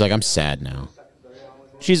 She's like, I'm sad now.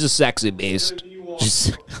 She's a sexy beast.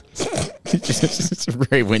 She's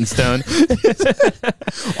Ray Winstone.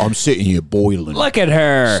 I'm sitting here boiling. Look at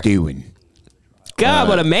her. Stewing. God,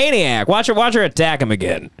 what a maniac. Watch her attack him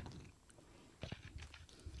again.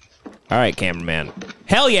 All right, cameraman.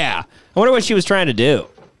 Hell yeah. I wonder what she was trying to do.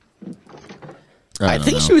 I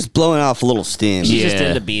think she was blowing off a little steam. She's just Yeah,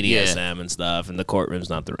 into BDSM and stuff, and the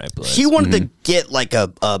courtroom's not the right place. She wanted to get like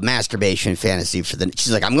a masturbation fantasy for the.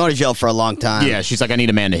 She's like, I'm going to jail for a long time. Yeah, she's like, I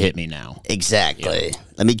need a man to hit me now. Exactly.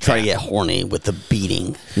 Let me try to get horny with the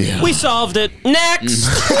beating. Yeah. We solved it. Next.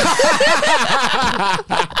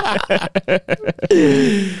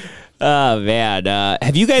 Oh man,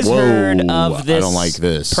 have you guys heard of this? I don't like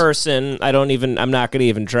this person. I'm not gonna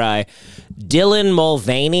even try. Dylan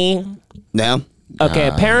Mulvaney. No. Okay,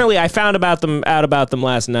 apparently I found out about them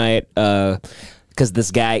last night because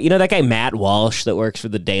this guy, you know that guy Matt Walsh that works for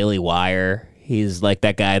the Daily Wire. He's like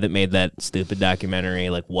that guy that made that stupid documentary,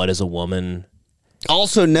 like What Is a Woman?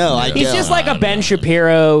 Also, no, I He's don't. just like a Ben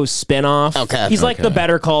Shapiro spinoff. Okay. He's like the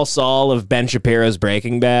Better Call Saul of Ben Shapiro's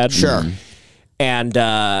Breaking Bad. Sure. And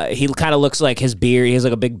he kind of looks like his beard. He has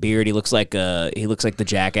like a big beard. He looks like the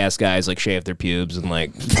Jackass guys, like shaved their pubes and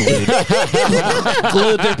like glued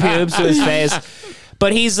their pubes to his face.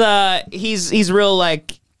 But he's real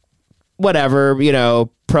like whatever, you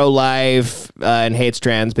know, pro-life and hates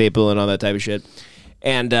trans people and all that type of shit.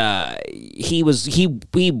 And he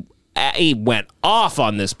went off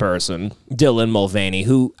on this person, Dylan Mulvaney,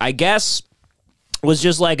 who I guess was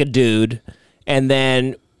just like a dude, and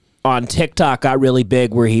then on TikTok got really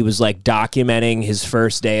big where he was like documenting his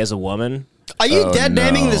first day as a woman. Are you dead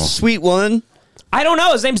naming this sweet woman? I don't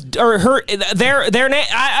know his name's or her their name.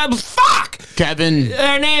 Fuck. Kevin.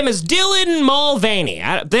 Their name is Dylan Mulvaney.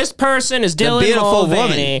 This person is Dylan The beautiful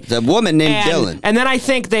Mulvaney. woman. The woman named Dylan. And then I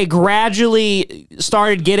think they gradually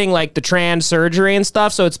started getting like the trans surgery and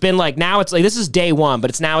stuff. So it's been like now it's like this is day 1,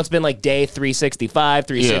 but it's been like day 365,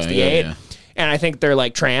 368. Yeah. And I think they're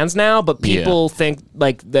like trans now, but people think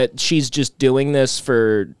like that she's just doing this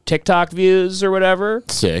for TikTok views or whatever.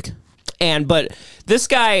 Sick. But this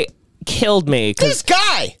guy killed me. This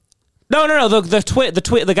guy. No,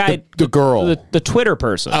 the guy, the girl, the Twitter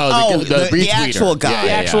person. The actual guy.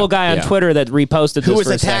 The actual guy on Twitter that reposted this Who was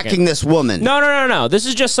for a attacking second. this woman. No. This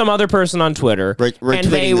is just some other person on Twitter. And retweeting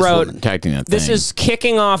they this wrote, woman. Attacking that this thing. is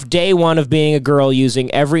kicking off day 1 of being a girl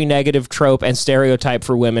using every negative trope and stereotype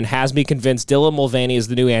for women. Has me convinced Dylan Mulvaney is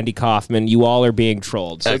the new Andy Kaufman. You all are being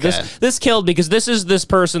trolled. So this killed because this is this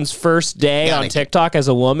person's first day on TikTok as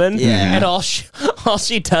a woman. Yeah. And all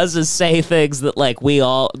she does is say things that like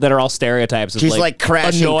that are all stereotypes. Of, She's like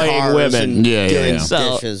crashing annoying cars women. and doing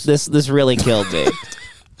So dishes. this really killed me.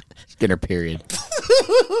 Get her period.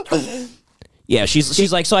 Yeah,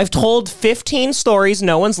 she's like, so I've told 15 stories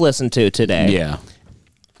no one's listened to today. Yeah.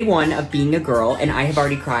 one of being a girl, and I have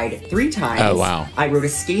already cried 3 times. Oh, wow. I wrote a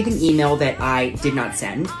scathing email that I did not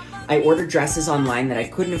send. I ordered dresses online that I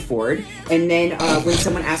couldn't afford. And then when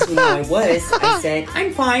someone asked me how I was, I said,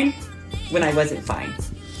 I'm fine, when I wasn't fine.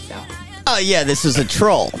 So. Oh, yeah, this is a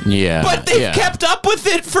troll. Yeah. But they've kept up with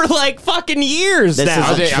it for like fucking years This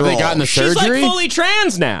now. is a Have they gotten the She's surgery? like fully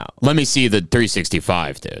trans now. Let me see the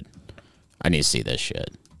 365, dude. I need to see this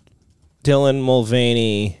shit. Dylan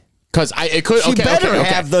Mulvaney. Because it could. She okay, better okay, okay.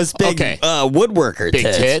 have those big woodworker big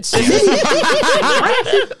tits.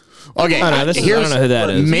 Okay, I don't know, I don't know who that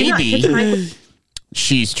is. Maybe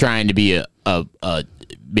she's trying to be a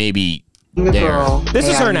maybe there. This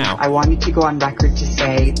is her now. I wanted to go on record to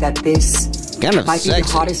say that this Kind of might be sexy. the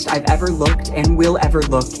hottest I've ever looked and will ever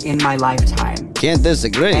look in my lifetime. Can't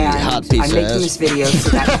disagree, And hot piece I'm of making ass. this video so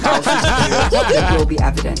that thousands of you there will be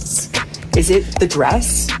evidence. Is it the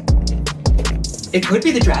dress? It could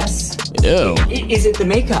be the dress. Ew. Is it the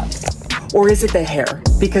makeup? Or is it the hair?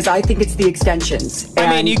 Because I think it's the extensions. I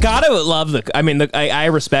mean, you gotta love the. I mean, I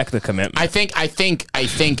respect the commitment. I think The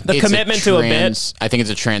it's commitment to a bit. I think it's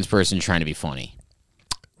a trans person trying to be funny.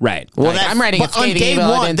 Right. Well, I'm writing a but on skating day email,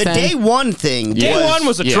 I one, the didn't day send. one thing. Day one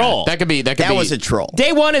was a troll. That could be. That was a troll.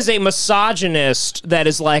 Day one is a misogynist that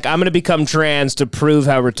is like, I'm going to become trans to prove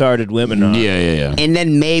how retarded women are. Yeah. And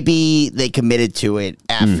then maybe they committed to it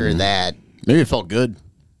after that. Maybe it felt good.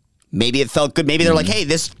 Maybe it felt good. Maybe they're like, hey,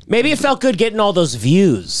 this. Maybe it felt good getting all those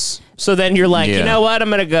views. So then you're like, Yeah. you know what? I'm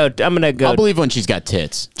gonna go. I'll believe when she's got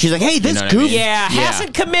tits. She's like, hey, this know what I goof. mean? Yeah,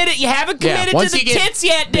 hasn't committed. You haven't committed to Once the you get tits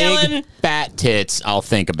yet, big, Dylan. Fat tits. I'll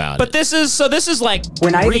think about But it. this is like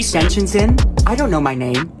When I have recent. extensions in, I don't know my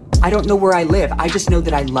name. I don't know where I live. I just know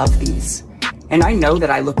that I love these. And I know that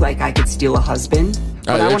I look like I could steal a husband.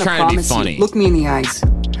 But they're I want to trying to be promise funny. you, look me in the eyes.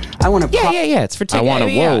 I want to Yeah. It's for I wanna-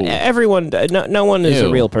 whoa. Everyone, no one is Ew.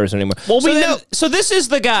 a real person anymore. Well, we know. So this is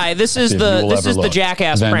the guy. This is If you will ever the look,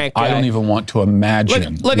 jackass then prank guy. I don't even want to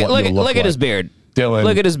imagine. Look what you'll at his like. beard. Dylan.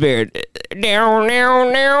 Look at his beard. Now.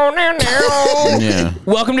 Yeah.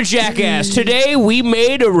 Welcome to Jackass. Today we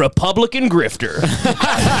made a Republican grifter.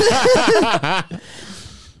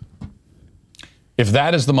 If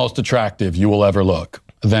that is the most attractive you will ever look,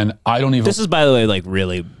 then I don't even. This is, by the way, like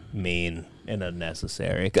really mean and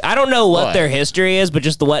unnecessary. I don't know what their history is, but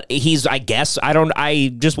just what he's. I guess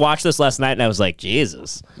I just watched this last night and I was like,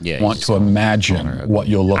 Jesus. Yeah. want to imagine what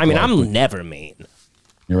you'll look I mean, like. I'm never mean.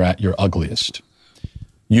 You're at your ugliest.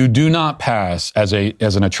 You do not pass as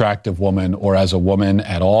an attractive woman or as a woman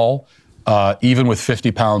at all. Even with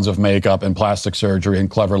 50 pounds of makeup and plastic surgery and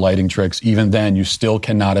clever lighting tricks, even then you still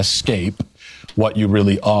cannot escape what you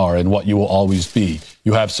really are and what you will always be.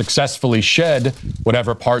 You have successfully shed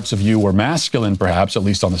whatever parts of you were masculine, perhaps, at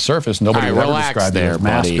least on the surface. Nobody All would right, ever relax describe you there, as buddy.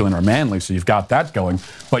 masculine or manly, so you've got that going.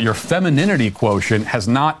 But your femininity quotient has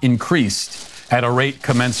not increased at a rate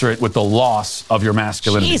commensurate with the loss of your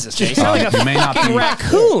masculinity. Jesus, Jason, like a you may not fucking be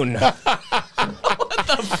raccoon.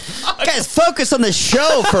 Guys, focus on the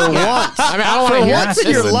show for once. I mean, I don't want to For hear once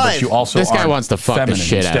in your masculine, but life. you also This guy are wants to fuck the feminine.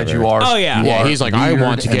 shit out Instead, of her. you are. Oh, yeah. you Yeah, are he's like, I weird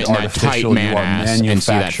want to get and in that artificial. tight You man are ass and see that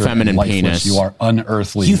manufactured feminine and lifeless. penis. You are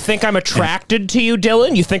unearthly. You think I'm attracted to you,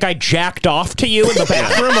 Dylan? You think I jacked off to you in the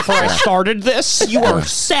bathroom before I started this? You are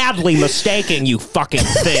sadly mistaken, you fucking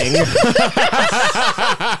thing.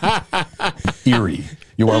 eerie.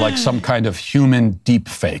 You are like some kind of human deep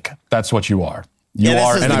fake. That's what you are. You Yeah,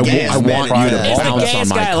 are, this is and the I gayest want man you to alive. He's the bounce on gayest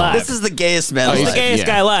my guy cock. alive. This is the gayest man. He's the alive. gayest Yeah.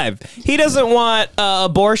 guy alive. He doesn't want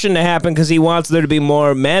abortion to happen because he wants there to be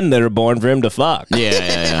more men that are born for him to fuck.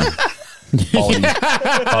 Yeah. quality of men,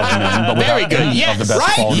 but Very without good. any Yes. of the best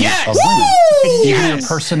Right? qualities Yes. of women. Woo! Even Yes. your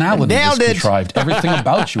personality Nailed is it. contrived. Everything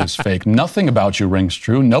about you is fake. Nothing about you rings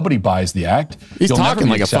true. Nobody buys the act. He's You'll never talking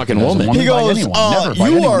be like a accepted fucking as woman. He by goes, anyone. Never by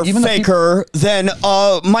you anyone. are Even the people- faker than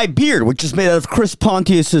my beard, which is made out of Chris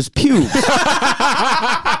Pontius's pubes.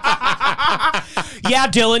 Yeah,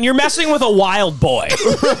 Dylan, you're messing with a wild boy.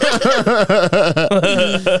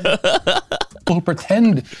 People who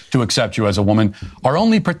pretend to accept you as a woman are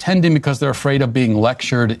only pretending because they're afraid of being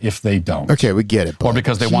lectured if they don't. Okay, we get it. Or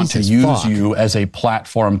because they want to Jesus use fuck. you as a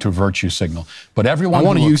platform to virtue signal. But everyone I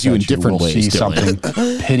want who to looks use you at in different will ways. see Dylan.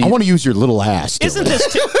 something piteous. I want to use your little ass. Dylan. Isn't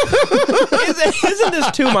this too isn't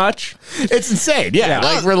this too much? It's insane. Yeah.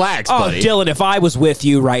 Like, relax, Oh, buddy. Dylan, if I was with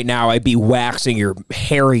you right now, I'd be waxing your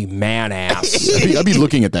hairy man ass. I'd be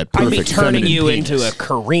looking at that I'd perfect be turning feminine you penis. into a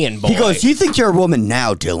Korean boy. He goes, you think you're a woman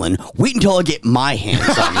now, Dylan? Wait until I get my hands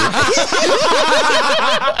on you.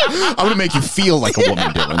 I'm going to make you feel like a woman,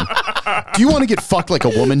 Dylan. Do you want to get fucked like a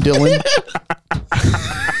woman, Dylan?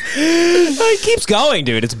 It keeps going,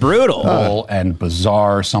 dude. It's brutal. And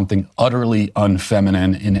bizarre, something utterly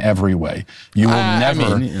unfeminine in every way. You will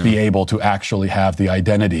never be able to actually have the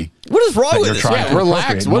identity. What is wrong that with you're this? trying Yeah, to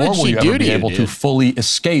relax. appropriate, What nor did will she you do ever to be you, able dude? to fully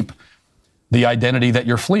escape the identity that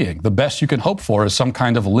you're fleeing. The best you can hope for is some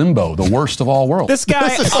kind of limbo, the worst of all worlds. This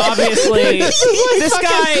guy obviously.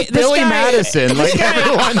 Billy Madison. Like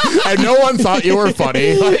everyone, and no one thought you were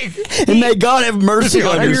funny. Like, and may God have mercy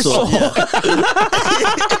on your soul. May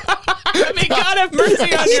God have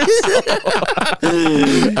mercy on your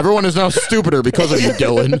soul. Everyone is now stupider because of you,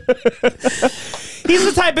 Dylan. He's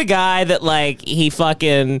the type of guy that like he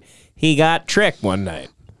got tricked one night.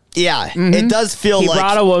 Yeah, it does feel He like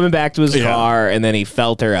brought a woman back to his car, and then he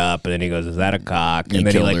felt her up, and then he goes, "Is that a cock?" And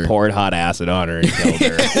then he like poured hot acid on her and killed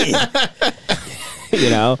her. You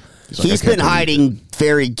know, he's been hiding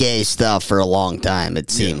very gay stuff for a long time.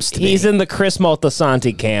 It seems to me. he's in the Chris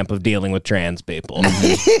Moltisanti camp of dealing with trans people.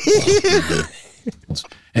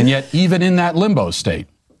 And yet, even in that limbo state,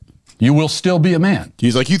 you will still be a man.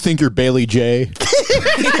 He's like, you think you're Bailey J?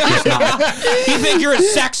 You think you're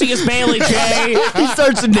as sexy as Bailey J? He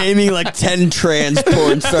starts naming like 10 trans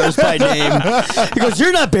porn stars by name. He goes,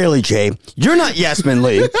 "You're not Bailey J. You're not Yasmin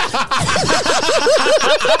Lee."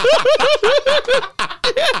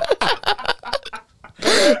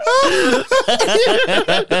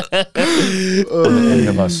 Any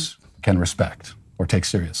of us can respect or take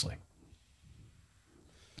seriously.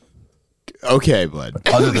 Okay, bud.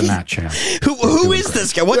 Other than that, champ. Who is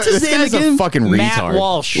this guy? What's his This name guy's again? a fucking retard. Matt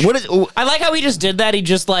Walsh. What is? I like how he just did that. He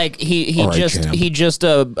just like he All right, just champ. he just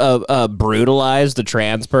brutalized the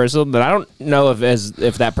trans person. But I don't know if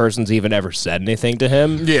that person's even ever said anything to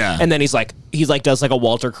him. Yeah. And then he's like does like a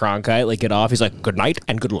Walter Cronkite, like get off. He's like, "Good night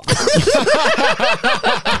and good luck."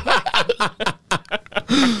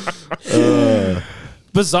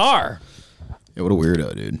 Bizarre. Yeah, what a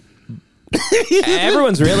weirdo, dude.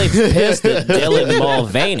 Everyone's really pissed at Dylan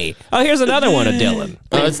Mulvaney. Oh, here's another one of Dylan.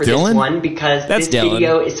 Oh, that's for Dylan? this one because That's this Dylan.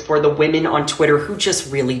 video is for the women on Twitter who just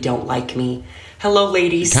really don't like me. Hello,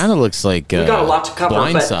 ladies. Kind of looks like We got a lot to cover,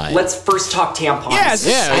 Blindside. but let's first talk tampons. Yes,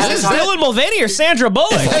 Yeah, is this Dylan Mulvaney or Sandra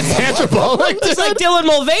Bullock? Sandra Bullock. It's like Dylan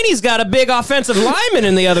Mulvaney's got a big offensive lineman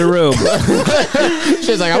in the other room.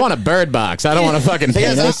 She's like, I want a bird box. I don't want a fucking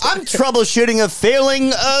Yes, penis. I'm troubleshooting a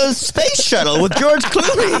failing space shuttle with George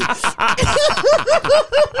Clooney.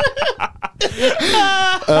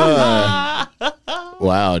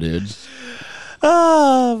 Wow, dude.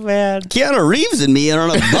 Oh, man. Keanu Reeves and me are on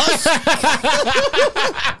a bus.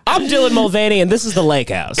 I'm Dylan Mulvaney, and this is the Lake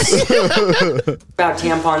House. About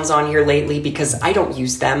tampons on here lately because I don't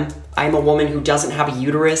use them. I'm a woman who doesn't have a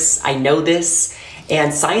uterus. I know this.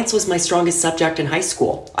 And science was my strongest subject in high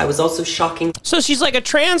school. I was also shocking. So she's like a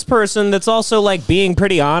trans person that's also like being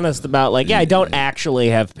pretty honest about like, yeah, I don't actually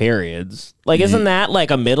have periods. Like, isn't that like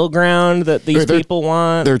a middle ground that these people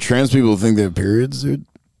want? There are trans people who think they have periods, dude.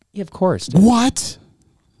 Yeah, of course. Dude. What?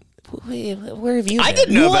 Wait, where have you been? I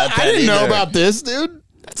didn't know about that. I didn't know either. about this, dude.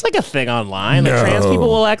 That's like a thing online. Like, trans people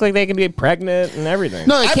will act like they can get pregnant and everything.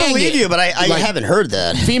 No, they I can't believe get- you, but I like, haven't heard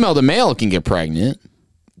that. Female to male can get pregnant.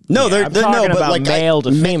 No, Yeah, I'm talking no, but about like male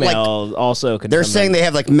to female like, also. Can they're sometimes- saying they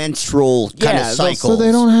have like menstrual kind of cycles. So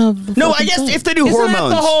they don't have. No, I guess if they do Isn't hormones. that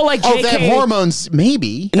the whole like Oh, JK? they have hormones,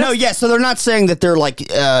 maybe. No, yeah, so they're not saying that they're like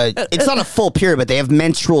it's not a full period, but they have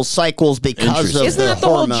menstrual cycles because of Interesting. Isn't the that the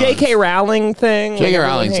hormones. whole J.K. Rowling thing? J.K. everyone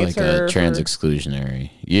Rowling's hates like her a trans for exclusionary.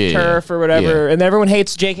 Yeah. turf or whatever, and everyone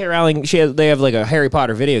hates J.K. Rowling. They have like a Harry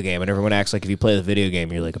Potter video game, and everyone acts like if you play the video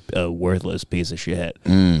game, you're like a worthless piece of shit.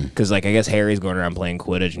 Because like I guess Harry's going around playing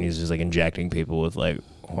Quidditch, and he's just like injecting people with like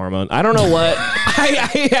hormones. I don't know what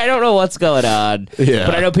I don't know what's going on. Yeah.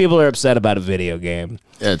 But I know people are upset about a video game,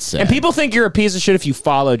 That's sad. and people think you're a piece of shit if you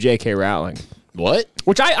follow J.K. Rowling. What?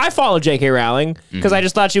 Which I follow J.K. Rowling because I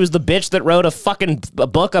just thought she was the bitch that wrote a fucking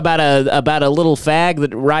book about a little fag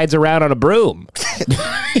that rides around on a broom.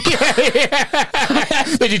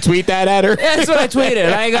 Did you tweet that at her? That's what I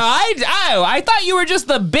tweeted. I go, I thought you were just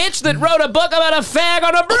the bitch that wrote a book about a fag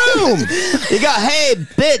on a broom. You got, hey,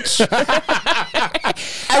 bitch.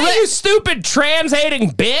 Hey, you stupid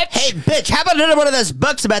trans-hating bitch. Hey, bitch, how about another one of those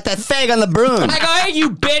books about that fag on the broom? I go, hey,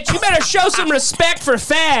 you bitch, you better show some respect for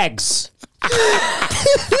fags.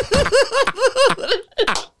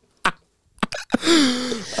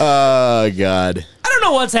 Oh God. I don't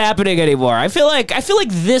know what's happening anymore. I feel like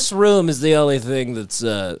this room is the only thing that's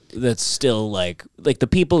still like the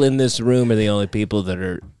people in this room are the only people that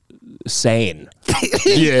are sane.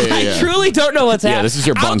 Yeah. I truly don't know what's happening. Yeah, this is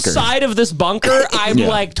your bunker. Outside of this bunker, I'm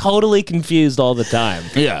like totally confused all the time.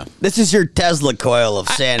 Yeah. This is your Tesla coil of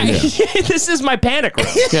sanity. This is my panic room.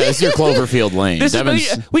 Yeah, this is your Cloverfield Lane.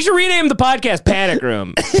 We should rename the podcast Panic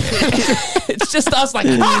Room. It's just us like,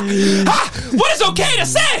 what is okay to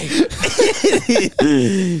say?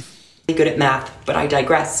 Good at math, but I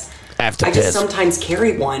digress. I piss. just sometimes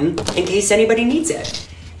carry one in case anybody needs it.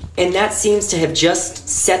 And that seems to have just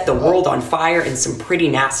set the world on fire in some pretty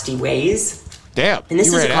nasty ways. Damn. And this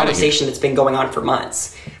you is ran a out of conversation that's been going on for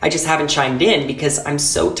months. I just haven't chimed in because I'm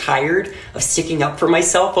so tired of sticking up for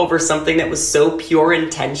myself over something that was so pure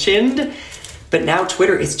intentioned. But now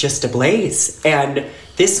Twitter is just ablaze. And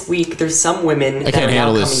this week, there's some women that can't are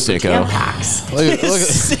now handle coming this for sicko. Tampax.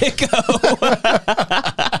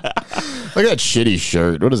 Look at that shitty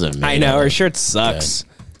shirt. What does it mean? I know, her shirt sucks.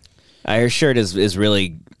 Her shirt is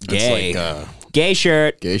really gay. It's like, gay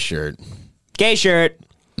shirt. Gay shirt. Gay shirt.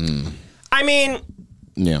 I mean,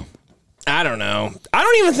 Yeah. I don't know. I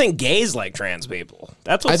don't even think gays like trans people.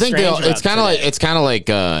 That's what's I think strange it's kind of about like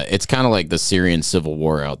it's kind of like the Syrian civil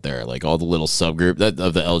war out there. Like all the little subgroup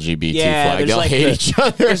of the LGBT flag, there's they all like hate the- each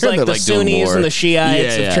other. There's like They're, the doing Sunnis war. and the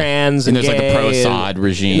Shiites of trans, and and there's like a gay, pro-Assad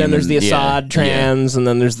regime. And then there's the Assad trans, and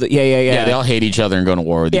then there's the yeah. They all hate each other and go to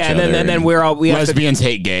war with each other. and then we have lesbians to,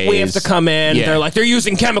 hate gays. We have to come in. Yeah. They're like they're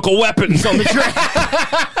using chemical weapons on the train.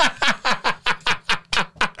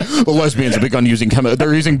 The lesbians are big on using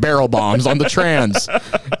they're using barrel bombs on the trans.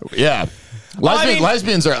 Yeah.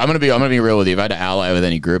 Lesbians are. I'm gonna be real with you. If I had to ally with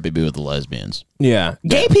any group, it'd be with the lesbians. Yeah,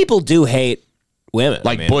 gay people do hate women.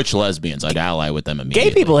 Like butch lesbians, I'd ally with them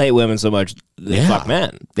immediately. Gay people hate women so much they fuck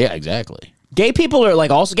men. Yeah, exactly. Gay people are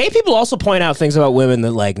like also. Gay people also point out things about women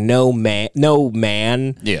that like no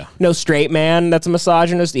man, Yeah. no straight man that's a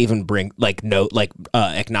misogynist even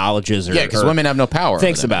acknowledges or Yeah, because or women have no power.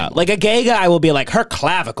 thinks over them about. Like a gay guy will be like, her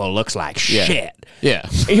clavicle looks like Yeah. shit. Yeah.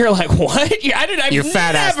 And you're like, what? Yeah, I've You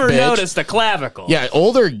fat ass never bitch. noticed a clavicle. Yeah,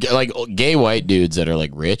 older like gay white dudes that are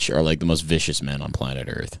like rich are like the most vicious men on planet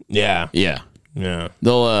Earth. Yeah. Yeah. Yeah.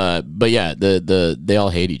 They'll but yeah, they all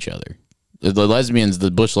hate each other. The lesbians, the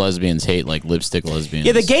butch lesbians hate like lipstick lesbians.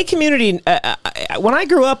 Yeah, the gay community, when I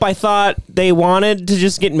grew up, I thought they wanted to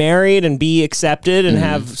just get married and be accepted and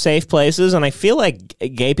have safe places. And I feel like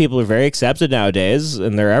gay people are very accepted nowadays,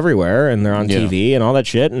 and they're everywhere, and they're on TV and all that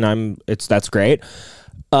shit. And that's great.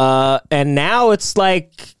 And now it's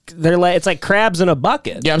like it's like crabs in a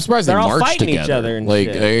bucket. Yeah, I'm surprised they're they all march fighting together. each other. And like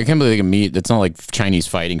shit. I can't believe they can meet. It's not like Chinese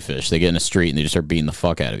fighting fish. They get in a street and they just start beating the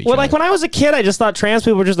fuck out of each Well, other. like when I was a kid, I just thought trans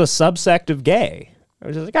people were just a subsect of gay. I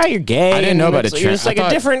was just like, you're gay. I didn't know about it. it. You're just like a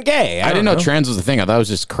different gay. I didn't know trans was the thing. I thought it was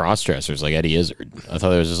just cross dressers like Eddie Izzard. I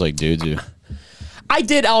thought it was just like dudes who. I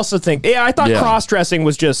did also think. Yeah, I thought cross dressing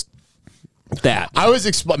was just that.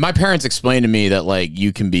 My parents explained to me that like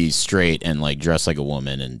you can be straight and like dress like a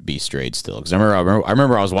woman and be straight still. Because I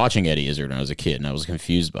remember I was watching Eddie Izzard when I was a kid and I was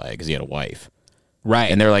confused by it because he had a wife. Right.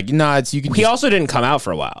 And they're like, no, it's you can. He also didn't come out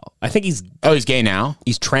for a while. I think he's gay now.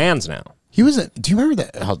 He's trans now. He was. Do you remember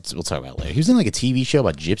that? We'll talk about it later. He was in like a TV show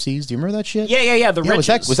about gypsies. Do you remember that shit? Yeah. The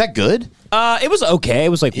Riches. Was that good? It was okay. It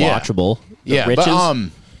was like watchable. The Riches.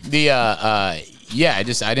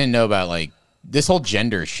 But I didn't know about like this whole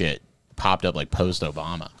gender shit popped up like post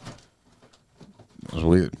Obama. It was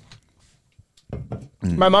weird.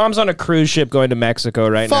 My mom's on a cruise ship going to Mexico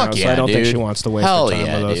right now, so I don't think she wants to waste her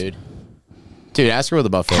time with us. Dude. Dude, ask her what the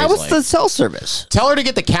buffet How is was like. the cell service? Tell her to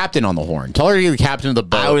get the captain on the horn. Tell her to get the captain of the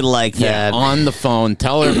boat. I would like that. On the phone.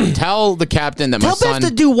 Tell the captain that my Tell son. Beth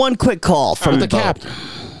to do one quick call from the captain.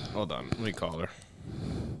 Hold on, let me call her.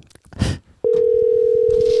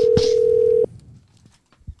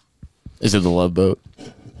 Is it the Love Boat?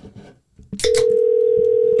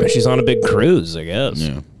 She's on a big cruise, I guess.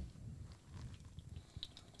 Yeah.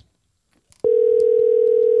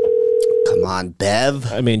 Come on,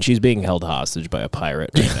 Bev. I mean, she's being held hostage by a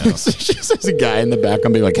pirate right now. There's a guy in the back.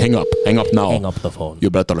 I'm being like, hang up now. Hang up the phone. You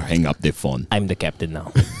better hang up the phone. I'm the captain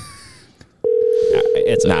now.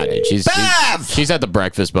 It's Nah, okay. dude, she's at the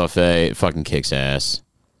breakfast buffet. It fucking kicks ass.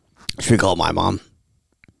 Should we call my mom?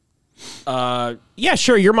 Yeah,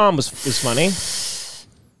 sure. Your mom was funny.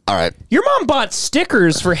 All right. Your mom bought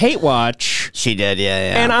stickers for Hate Watch. She did,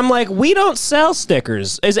 yeah. And I'm like, we don't sell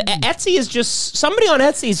stickers. Etsy is just somebody on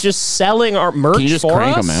Etsy is just selling our merch Can you just for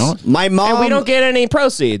crank us. them out? My mom, and we don't get any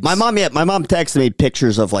proceeds. My mom texted me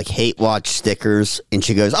pictures of like Hate Watch stickers, and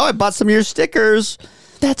she goes, "Oh, I bought some of your stickers."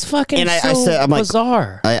 That's fucking and I so said, I'm like,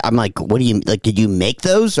 bizarre. I'm like, what do you like? Did you make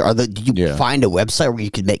those, or did you find a website where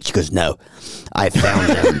you could make? She goes, "No, I found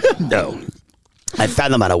them." No. I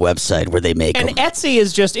found them on a website where they make And them. Etsy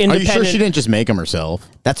is just Are you independent. sure she didn't just make them herself?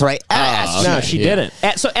 That's right. No, she didn't.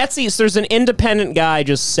 So Etsy, so there's an independent guy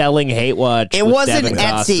just selling Hate Watch. It with wasn't Devin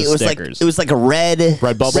Costa Etsy. stickers. It was like a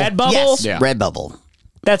Redbubble. Redbubble? Yes, Yeah. Redbubble.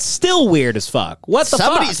 That's still weird as fuck. What the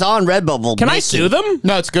Somebody's fuck? on Redbubble. Can I sue them?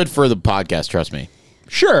 No, it's good for the podcast. Trust me.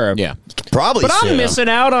 Sure. Yeah. Probably. But sue I'm them. missing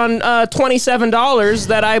out on $27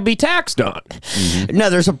 that I'd be taxed on. No,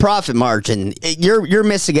 there's a profit margin. You're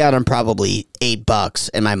missing out on probably $8,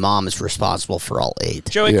 and my mom is responsible for all 8.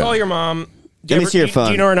 Joey, call your mom. Let me see your phone.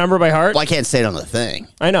 Do you know her number by heart? Well, I can't say it on the thing.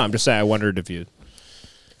 I know. I'm just saying. I wondered if you.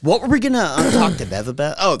 What were we gonna talk to Bev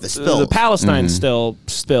about? Oh, the spill. The Palestine spill.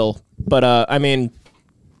 But I mean,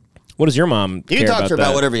 what does your mom? You care can talk to her about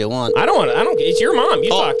that? whatever you want. I don't want. I don't. It's your mom. You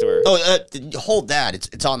talk to her. Oh, hold that.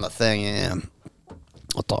 It's on the thing. Yeah,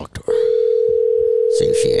 I'll talk to her. See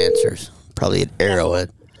if she answers. Probably at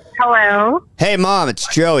Arrowhead. Hello. Hey, Mom, it's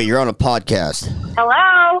Joey. You're on a podcast.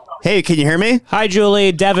 Hello. Hey, can you hear me? Hi,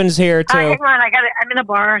 Julie. Devin's here too. Hang on. I'm in a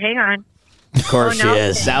bar. Hang on. Of course Oh, no. she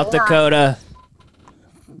is. South Dakota.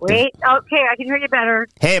 Wait. Okay, I can hear you better.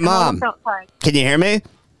 Hey, I'm Mom. almost outside. Can you hear me?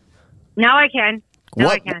 Now I can. Now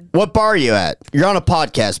I can. What bar are you at? You're on a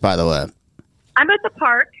podcast, by the way. I'm at the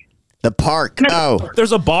park. The park. Oh,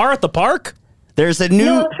 There's a bar at the park. there's a new.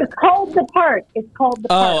 No, it's called the park. It's called the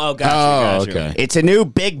park. Oh, gotcha. Oh, okay. It's a new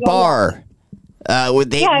big bar.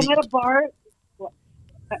 With Yeah, I'm at a bar.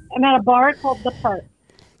 I'm at a bar called the park.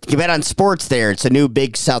 You bet on sports there. It's a new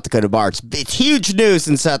big South Dakota bar. It's huge news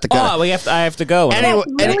in South Dakota. Oh, I have to go. Anyway,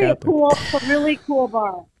 It's really cool. It's a really cool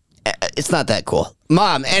bar. It's not that cool.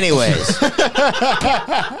 Mom, anyways. Pretty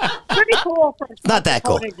cool. For Not that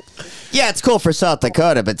cool. Yeah, it's cool for South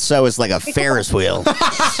Dakota, but so is like a Ferris wheel. A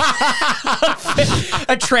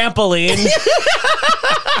trampoline.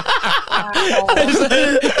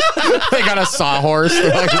 They got a sawhorse.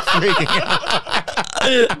 They're like freaking out.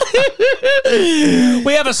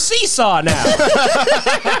 We have a seesaw now.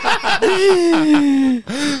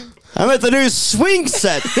 I'm at the new swing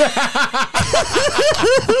set.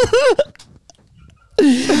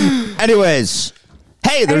 Anyways.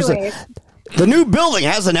 Hey, there's the new building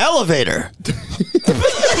has an elevator.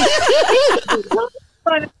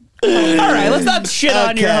 All right, let's not shit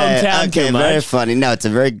on your hometown too much. Very funny. No, it's a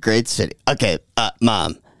very great city. Okay,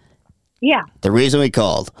 Mom, Yeah. the reason we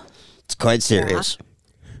called, it's quite serious.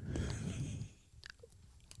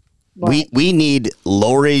 We need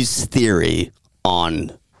Lori's theory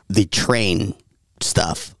on the train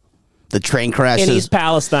stuff. The train crashes. In East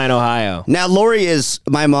Palestine, Ohio. Now, Lori is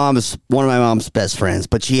one of my mom's best friends,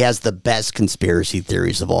 but she has the best conspiracy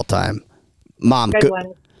theories of all time. Mom, Good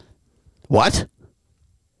one. What?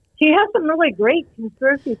 She has some really great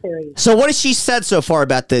conspiracy theories. So, what has she said so far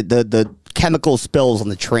about the chemical spills on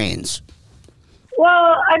the trains? Well,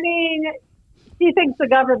 I mean, she thinks the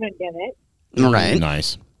government did it, Right.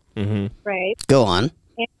 Nice. right? Go on.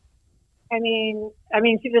 I mean,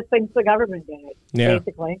 she just thinks the government did it. Yeah.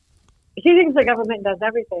 Basically, she thinks the government does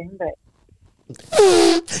everything, but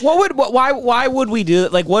Why would we do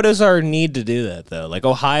it? Like, what is our need to do that though? Like,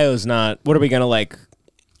 Ohio's not. What are we gonna like?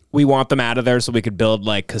 We want them out of there so we could build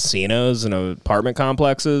like casinos and apartment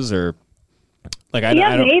complexes, or like I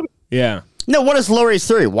don't. maybe. Yeah. No, what is Lori's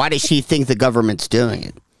theory? Why does she think the government's doing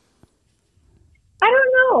it? I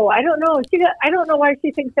don't know. I don't know. I don't know why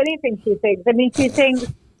she thinks anything she thinks. I mean, she thinks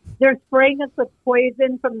they're spraying us with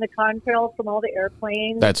poison from the contrails from all the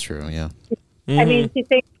airplanes. That's true. Yeah. I mean, she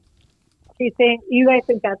thinks. You guys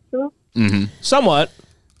think that's true? Mm-hmm. Somewhat.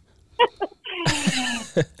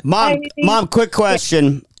 Mom, quick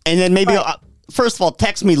question, and then maybe first of all,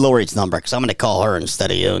 text me Lori's number because I'm going to call her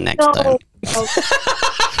instead of you next time.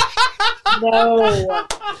 No.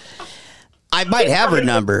 I might have her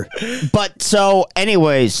number, but so,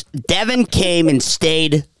 anyways, Devin came and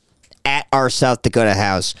stayed at our South Dakota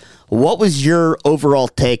house. What was your overall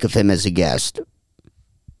take of him as a guest?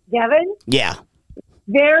 Devin? Yeah.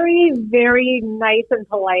 Very, very nice and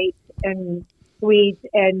polite and sweet.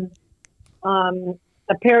 And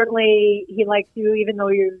apparently he likes you even though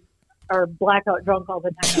you are blackout drunk all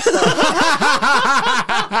the time.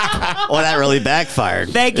 Well, that really backfired.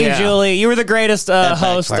 Thank you, Julie. You were the greatest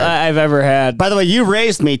host I've ever had. By the way, you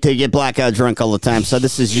raised me to get blackout drunk all the time, so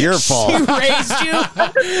this is your fault. She raised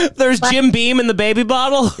you? There's Jim Beam in the baby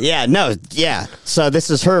bottle? Yeah, so this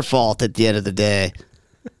is her fault at the end of the day.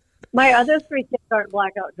 My other 3 kids aren't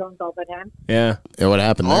blackout drunk all the time. Yeah. What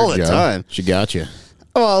happened there, All the Joe? time. She got you.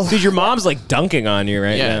 Well, dude, your mom's like dunking on you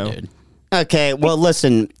right now. Dude. Okay, well,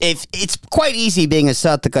 listen, if it's quite easy being a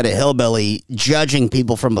South Dakota hillbilly, judging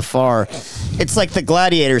people from afar. It's like the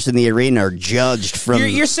gladiators in the arena are judged from...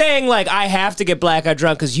 You're saying, like, I have to get blackout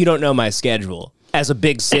drunk because you don't know my schedule. as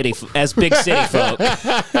big city folk.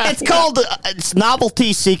 It's called it's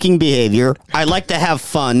novelty-seeking behavior. I like to have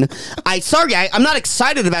fun. I'm not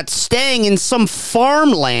excited about staying in some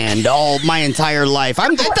farmland all my entire life.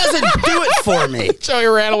 It doesn't do it for me. Joey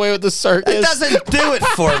ran away with the circus. It doesn't do it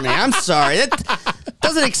for me. I'm sorry. It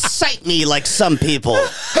doesn't excite me like some people.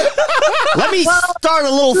 Let me start a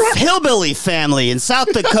little hillbilly family in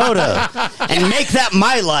South Dakota and make that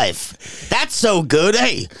my life. That's so good.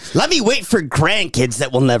 Hey, let me wait for grandkids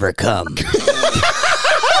that will never come.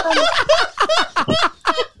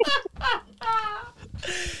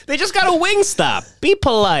 They just got a wing stop. Be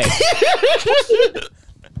polite.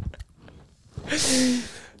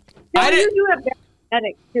 No, you do have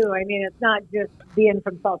genetics too. I mean, it's not just being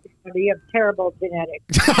from South Dakota. You have terrible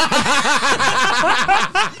genetics.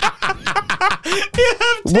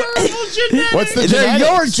 What's the They're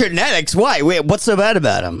genetics? your genetics. Why? Wait, what's so bad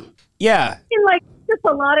about them? Yeah. I mean, like, just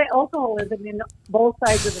a lot of alcoholism in both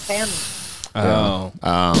sides of the family. Oh.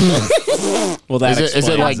 Well, that is it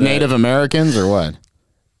explains like it. Native Americans or what?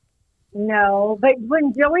 No, but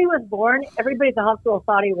when Joey was born, everybody at the hospital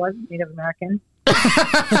thought he was Native American.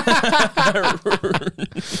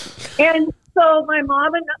 And so my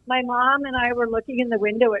mom and I were looking in the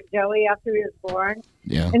window at Joey after he was born.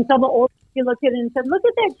 Yeah. And some old lady looked at it and said, "Look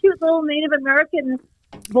at that cute little Native American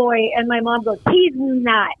boy." And my mom goes, "He's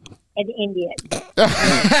not an Indian."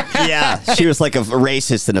 Yeah, she was like a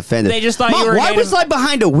racist and offended. They just thought Mom, you were why Native- was I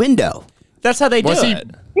behind a window? That's how they do Was he- it.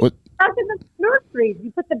 What? That's in the nurseries.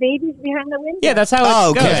 You put the babies behind the window. Yeah, that's how it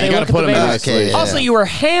Oh, goes. okay. They You gotta look at put the them in babies. the sleep. Also, you were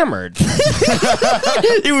hammered.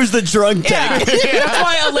 It was the drunk tank. That's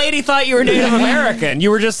why a lady thought you were Native American. You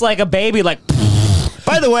were just like a baby, like.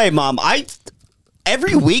 By the way, Mom,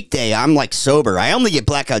 every weekday I'm like sober. I only get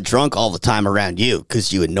blackout drunk all the time around you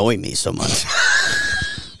because you annoy me so much.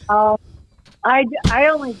 I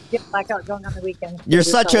only get blackout drunk on the weekends. You're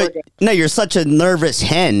such a nervous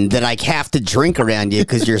hen that I have to drink around you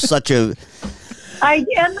because you're such a. I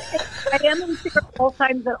am in fear all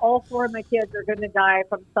times that all four of my kids are going to die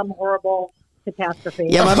from some horrible catastrophe.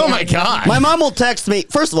 Yeah, Oh my God. My mom will text me.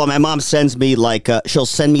 First of all, my mom sends me she'll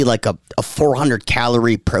send me like a 400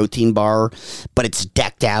 calorie protein bar, but it's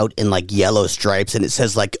decked out in like yellow stripes and it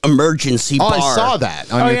says like emergency bar. I saw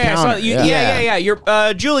that on Oh your yeah, I saw counter. you, yeah. You're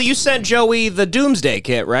Julie. You sent Joey the Doomsday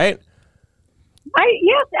Kit, right?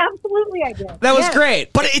 Yes, absolutely, I did. That was Yes.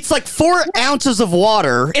 great. But it's like 4 ounces of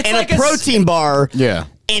water It's and like a protein bar. Yeah.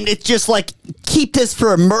 And it's just like, keep this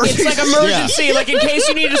for emergency. It's like emergency, like in case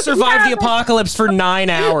you need to survive the apocalypse for 9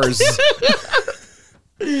 hours.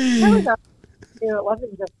 It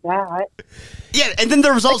wasn't just that. Yeah, and then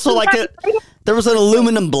there was also like there was an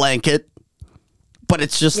aluminum blanket, but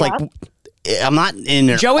it's just like, I'm not in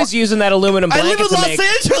there. Joey's using that aluminum I blanket live in to Los make.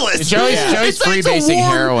 Angeles. Joey's It's such a freebasing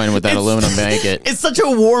warm- heroin with that it's- aluminum blanket. It's such a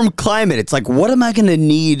warm climate. It's like, what am I going to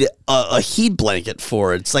need a heat blanket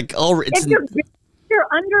for? It's like, If you're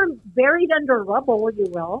buried under rubble, you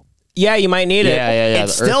will. Yeah, you might need it. Yeah.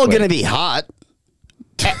 it's still going to be hot.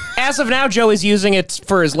 As of now, Joey's using it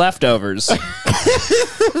for his leftovers.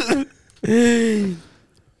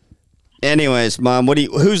 Anyways, Mom,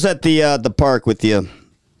 who's at the park with you?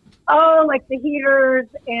 Oh, like the Heaters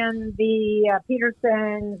and the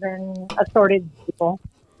Petersons and assorted people.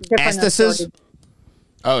 Different Estes? assorted-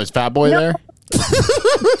 Oh, is Fat Boy there?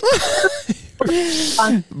 Is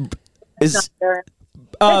not there.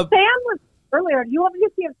 But Sam was earlier. You want me to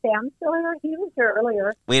see if Sam's still here? He was here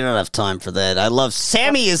earlier. we don't have time for that. I love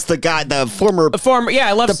Sammy is the guy, the former, Yeah,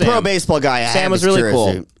 I love the Sam. pro baseball guy. I Sam have was his really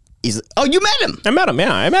jersey. cool. You met him. I met him.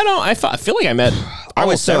 Yeah, I met him. I feel like I met. I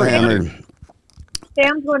was so hammered.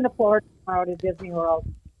 Sam's going to Florida tomorrow to Disney World.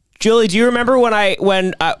 Julie, do you remember when I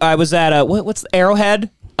was at what's the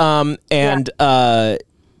Arrowhead?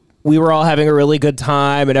 We were all having a really good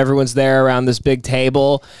time, and everyone's there around this big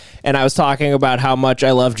table. And I was talking about how much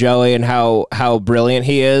I love Joey and how brilliant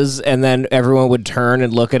he is. And then everyone would turn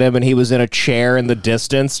and look at him, and he was in a chair in the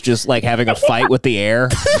distance, just like having a fight with the air.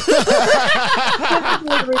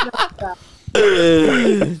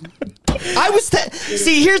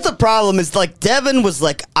 See, here's the problem: is like Devin was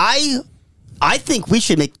like, I think we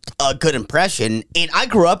should make a good impression, and I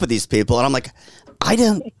grew up with these people, and I'm like,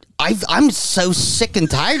 I'm so sick and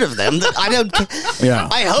tired of them that I don't. Yeah.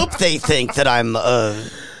 I hope they think that I'm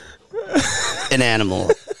an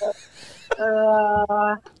animal.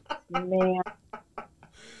 Man.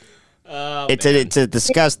 It's a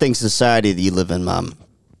disgusting society that you live in, Mom.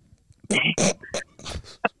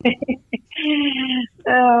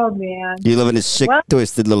 Oh man. You live in a sick,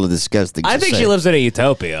 twisted, little disgusting. I think she lives in a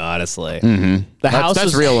utopia, honestly. Mm-hmm. The house that's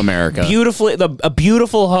is real America. Beautifully, a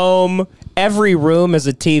beautiful home. Every room has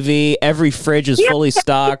a TV. Every fridge is fully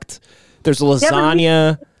stocked. There's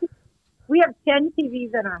lasagna. We have 10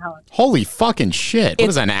 TVs in our house. Holy fucking shit! What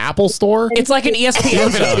is that, an Apple store? It's like an ESPN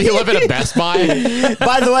zone. You live at a Best Buy.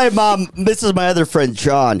 By the way, Mom, this is my other friend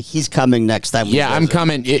John. He's coming next time. Yeah, I'm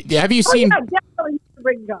coming. Have you seen? Yeah, definitely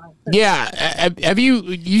bring John. Yeah, have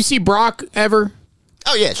you see Brock ever?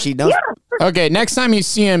 Oh yeah, she knows. Yeah. Okay, next time you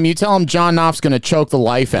see him, you tell him John Knopf's going to choke the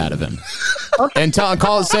life out of him, and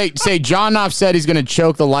say John Knopf said he's going to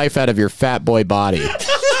choke the life out of your fat boy body.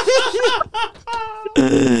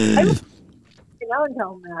 I won't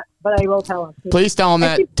tell him that, but I will tell him. Please tell him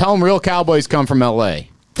that. Tell him real cowboys come from L.A.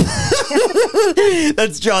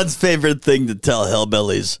 That's John's favorite thing to tell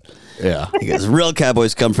hillbillies. Yeah, because real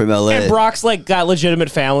cowboys come from L.A. And Brock's like got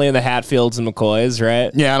legitimate family in the Hatfields and McCoys,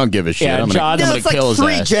 right? Yeah, I don't give a shit. Yeah, I'm gonna it's kill like his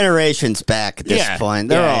 3 ass. generations back at this point.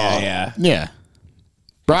 They're all Yeah.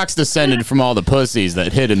 Brock's descended from all the pussies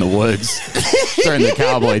that hid in the woods during the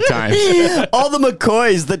cowboy times. all the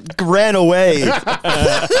McCoys that ran away.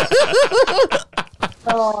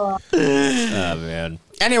 Oh man.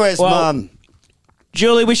 Anyways, Well, Mom.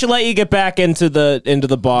 Julie, we should let you get back into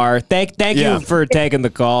the bar. Thank Yeah. you for taking the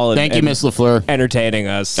call. Thank you, Miss LaFleur. Entertaining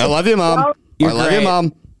us. I love you, Mom. You're I love you, great.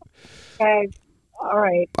 Mom. Okay. All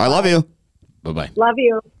right. I love you. Bye-bye. Love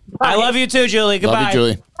you. I love you too, Julie. Goodbye. Love you,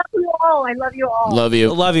 Julie. Love you all. I love you all. Love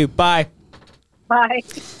you. Love you. Bye. Bye.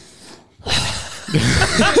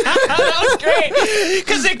 That was great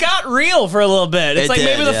because it got real for a little bit. It's It like did,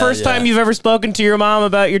 maybe the yeah, first yeah. time you've ever spoken to your mom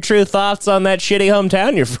about your true thoughts on that shitty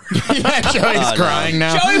hometown you're from. Yeah, Joey's crying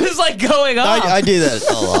now. Joey was like going off. I do that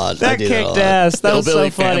a lot. That I do kicked a lot. ass. That was so Hillbilly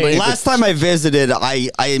funny. family. Last time I visited, I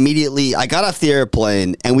got off the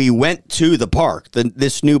airplane and we went to the park,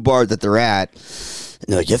 this new bar that they're at. And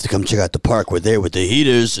they're like, you have to come check out the park. We're there with the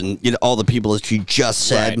heaters and all the people that you just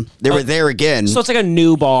said. Right. They were there again. So it's like a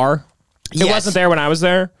new bar. It Yes. wasn't there when I was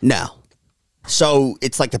there. No. So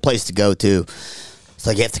it's like the place to go to. It's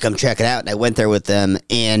like, you have to come check it out. And I went there with them.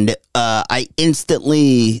 And I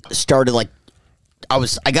instantly started I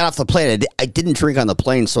got off the plane. I didn't drink on the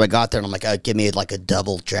plane. So I got there and I'm like, give me like a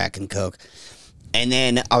double Jack and Coke. And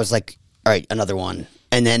then I was like, all right, another one.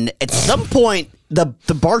 And then at some point, the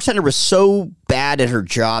bartender was so bad at her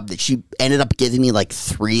job that she ended up giving me like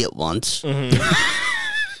 3 at once.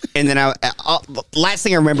 And then last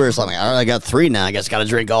thing I remember is like, all right, I got 3 now. I guess got to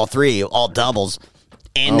drink all 3, all doubles.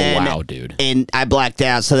 And then, wow, dude. And I blacked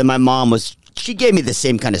out. So then my mom she gave me the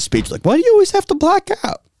same kind of speech, like, why do you always have to black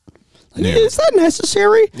out? Like, is that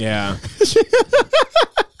necessary? Yeah.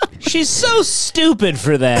 She's so stupid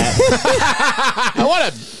for that.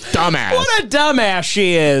 What a dumbass. What a dumbass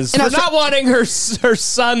she is for not wanting her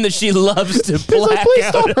son that she loves to black Please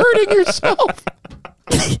out. stop hurting yourself.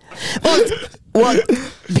 Well,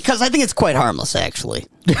 because I think it's quite harmless, actually.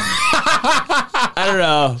 I don't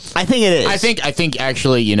know. I think it is. I think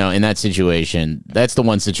actually, in that situation, that's the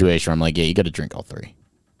one situation where I'm like, yeah, you got to drink all 3.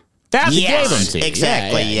 That's Yes, Gave them to you.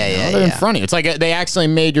 exactly. Yeah, They're in yeah. front of you. It's like they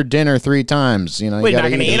accidentally made your dinner 3 times. You Wait, you not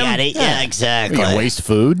gotta gonna eat eat it. 'em? Yeah, exactly. You gonna waste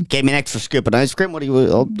food? Gave me an extra scoop of ice cream. What do you?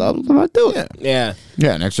 I'll do it. Yeah.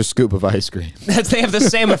 Yeah, an extra scoop of ice cream. They have the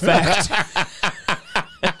same effect.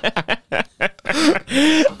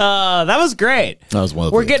 That was great. That was well.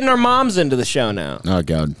 We're getting our moms into the show now. Oh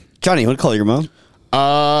God, Johnny, you want to call your mom?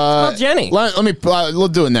 Call Jenny. Let me. We'll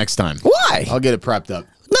do it next time. Why? I'll get it prepped up.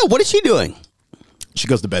 No, what is she doing? She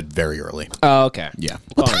goes to bed very early. Oh, okay. Yeah.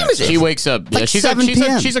 What time is it? She wakes up. Like yeah, she's 7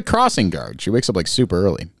 p.m. she's a crossing guard. She wakes up like super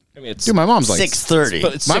early. I mean, it's Dude, my mom's like 6:30.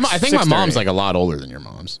 But it's I think my 6:30. mom's like a lot older than your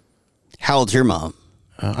mom's. How old's your mom?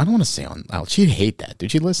 I don't want to say on loud. She'd hate that.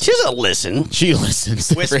 Did she listen? She doesn't listen. She listens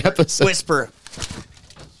to every episode. Whisper.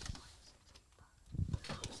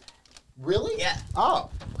 Really? Yeah. Oh.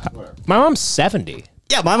 My mom's 70.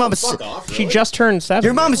 Yeah, my mom's. She just turned 70.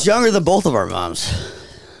 Your mom's younger than both of our moms.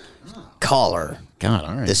 Call her. God,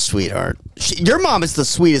 all right. This sweetheart. Your mom is the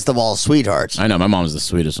sweetest of all sweethearts. I know my mom's the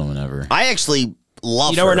sweetest woman ever. I actually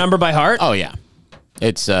love You know her number by heart? Oh yeah.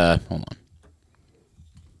 It's hold on.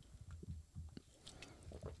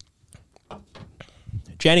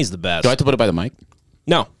 Jenny's the best. Do I have to put it by the mic?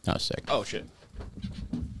 No. Oh, sick. Oh, shit.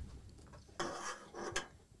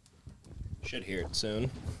 Should hear it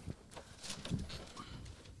soon.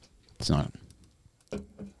 It's not.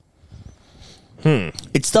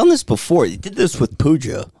 It's done this before. You did this with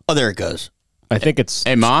Pooja. Oh, there it goes. I think it's...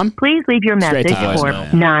 Hey, Mom? Please leave your Straight message to for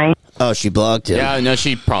voicemail. 9. Oh, she blocked him. Yeah, no,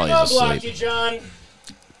 she probably is asleep. you, John.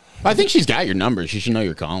 I think she's got your number. She should know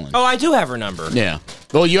you're calling. Oh, I do have her number. Yeah.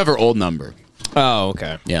 Well, you have her old number. Oh,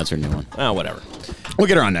 okay. Yeah, that's her new one. Oh, whatever. We'll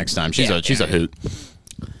get her on next time. She's a hoot.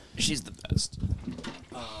 She's the best.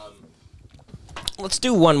 Let's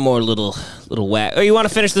do one more little whack. Oh, you want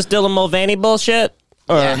to finish this Dylan Mulvaney bullshit?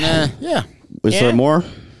 Or, yeah. Was there more?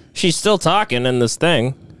 She's still talking in this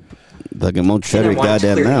thing. Fucking won't shut her Didn't want to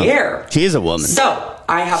goddamn clear mouth. the air. She is a woman. So,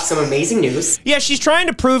 I have some amazing news. Yeah, she's trying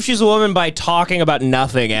to prove she's a woman by talking about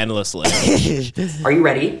nothing endlessly. Are you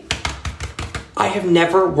ready? I have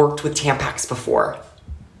never worked with Tampax before.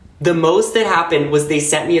 The most that happened was they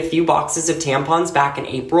sent me a few boxes of tampons back in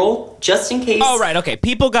April, just in case. Oh, right, okay.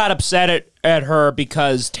 People got upset at her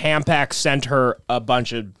because Tampax sent her a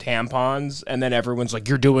bunch of tampons, and then everyone's like,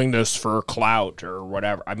 you're doing this for clout or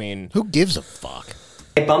whatever. I mean... Who gives a fuck?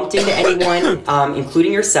 I bumped into anyone,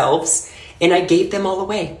 including yourselves, and I gave them all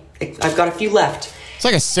away. I've got a few left. It's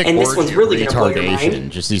like a sick and this one's really gonna blow your retardation.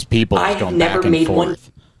 mind. Just these people I just have going never back and made forth. one.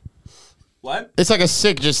 What? It's like a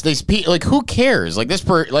sick, just these people. Like, who cares? Like this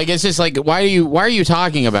like it's just like, why are you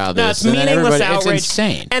talking about this? No, it's And then meaningless everybody- outrage. It's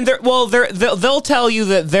insane. And they'll tell you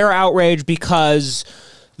that they're outraged because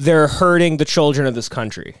they're hurting the children of this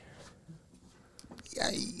country.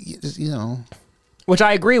 You know, which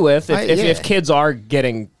I agree with. If kids are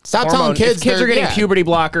getting Stop telling kids if kids they're- are getting yeah. puberty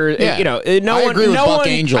blockers, Yeah. you know, I agree with no Buck one.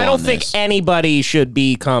 Angel I don't on think this. anybody should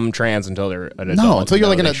become trans until they're an adult. no, until you're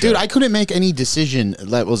like No, an they dude. should. I couldn't make any decision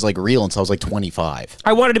that was like real until I was like 25.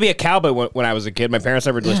 I wanted to be a cowboy when I was a kid. My parents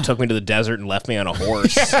never just took me to the desert and left me on a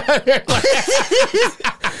horse.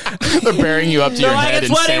 They're burying you up to They're your like, head it's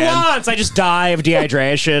in what sand. he wants. I just die of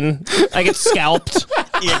dehydration. I get scalped.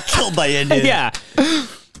 You get killed by Indians. Yeah.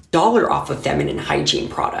 $1 off of feminine hygiene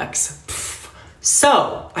products.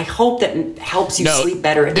 So, I hope that helps you sleep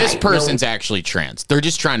better at this night. person's actually trans. They're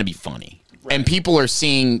just trying to be funny. And people are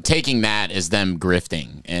taking that as them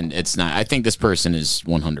grifting. And it's not. I think this person is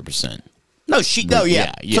 100%.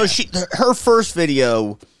 Yeah. So her first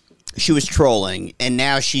video, she was trolling, and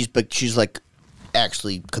now she's like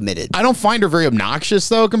actually committed. I don't find her very obnoxious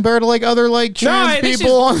though, compared to like other like trans I think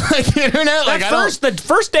people on like the internet. Like the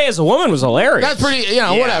first day as a woman was hilarious. That's pretty,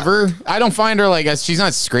 whatever. I don't find her like she's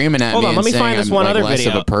not screaming at Hold me. on, let me and saying find this I'm, one like, other less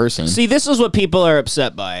video. of a person. See, this is what people are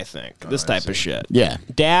upset by. I think this type of shit. Yeah.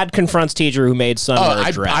 Dad confronts teacher who made son wear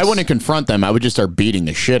a dress. I wouldn't confront them. I would just start beating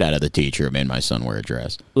the shit out of the teacher who made my son wear a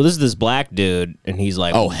dress. Well, this is this black dude, and he's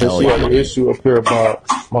like, "Oh hell You yeah!" have an issue up here about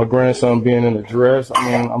my grandson being in a dress.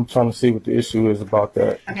 I mean, I'm trying to see what the issue is about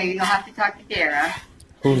that. Okay, you'll have to talk to Dara.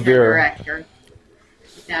 Who's She's the Dara? director.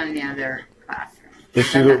 She's down in the other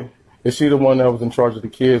classroom. Is she the one that was in charge of the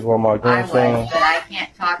kids while my I grandson? was, but I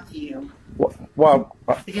can't talk to you Why?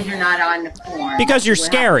 because you're not on the form. Because you're We'll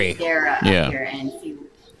have scary. Dara up Yeah. here and see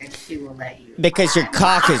if she will let you. Because your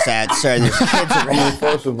cock is out, sir. There's kids I mean, around.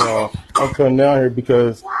 first of all, I'm coming down here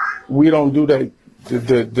because we don't do that.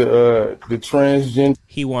 The transgender.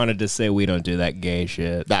 He wanted to say we don't do that gay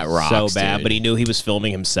shit. That rocks, so bad, dude. but he knew he was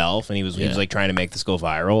filming himself, and he was like trying to make this go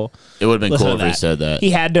viral. It would have been Listen cool to if he said that.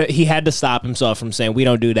 He had to stop himself from saying we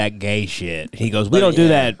don't do that gay shit. He goes, we don't do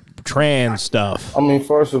that trans stuff. I mean,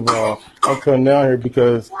 first of all, I'm coming down here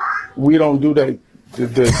because we don't do that. The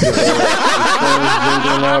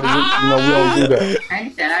transgender and all that. We don't do that. I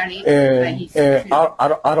understand. I don't need And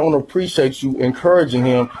I don't appreciate you encouraging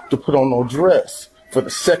him to put on no dress for the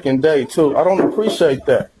second day too. I don't appreciate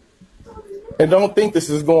that. And don't think this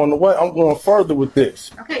is going away. I'm going further with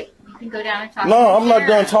this. Okay, you can go down and talk. No, to I'm not Dara.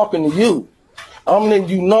 done talking to you. I'm letting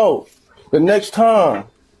you know the next time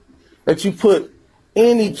that you put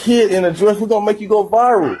any kid in a dress, we're gonna make you go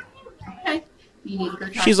viral. Okay, you need to go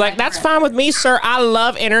talk She's to like, my that's friend. fine with me, sir. I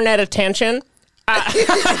love internet attention.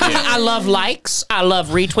 I love likes. I love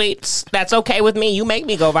retweets. That's okay with me. You make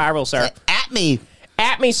me go viral, sir. At me.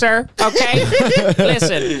 At me, sir. Okay?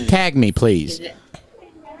 Listen. Tag me, please.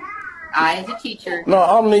 I, as a teacher, No,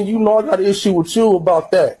 I mean, you know I got an issue with you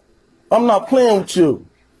about that. I'm not playing with you.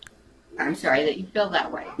 I'm sorry that you feel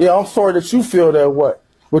that way. Yeah, I'm sorry that you feel that way.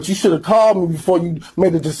 But you should have called me before you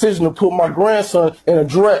made the decision to put my grandson in a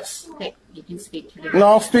dress. Okay, you can speak to the.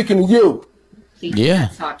 No, I'm speaking to you. Please Yeah. do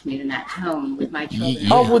not talk to me in that tone with my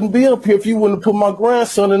children. I wouldn't be up here if you wouldn't have put my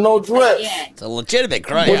grandson in no dress. Again, It's a legitimate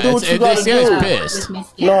crime. Well, do what you this gotta guy's do. pissed. with Miss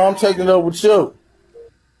No, Dara. I'm taking it up with you.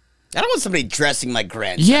 I don't want somebody dressing my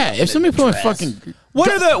grandson. Yeah, up if somebody in a put my dress. fucking What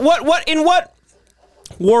are the what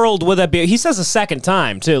world would that be? He says a second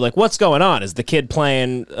time too. Like, what's going on? Is the kid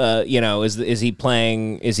playing? Is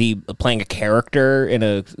he playing a character in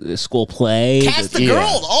a school play? Cast the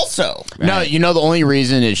girl also. No, the only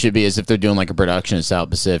reason it should be is if they're doing like a production in South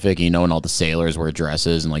Pacific, and all the sailors wear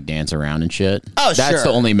dresses and like dance around and shit. Oh, That's sure. the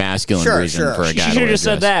only masculine reason for a guy. You to should wear have just a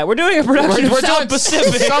said dress. that. We're doing a production of South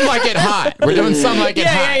Pacific. Some like it hot. We're doing some like it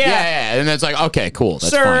hot. Yeah. And it's like, okay, cool. That's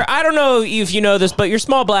Sir, fine. I don't know if you know this, but your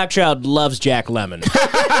small black child loves Jack Lemmon.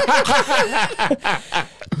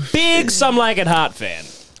 Big Some Like It Hot fan.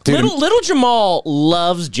 Dude. Little Jamal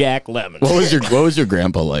loves Jack Lemmon. What was your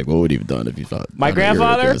grandpa like? What would he have done if he thought My found out you were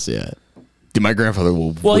grandfather? this? Yeah. Dude, my grandfather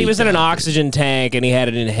will. Well, he weep was in an out. oxygen tank, and he had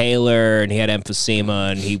an inhaler, and he had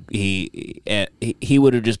emphysema, and he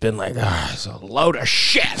would have just been like, it's a load of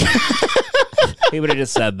shit. He would have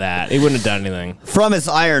just said that. He wouldn't have done anything. From his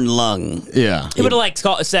iron lung. Yeah. He would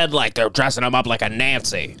have said they're dressing him up like a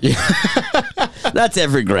Nancy. That's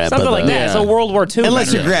every grandpa. Something like though. that. It's a World War II. Unless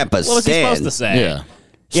your veteran. grandpa's What was he Stan. supposed to say? Yeah.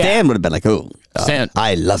 Stan would have been like, Stan.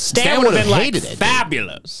 I love Stan would have been like, hated it, dude.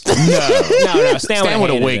 fabulous. No. Stan Stan would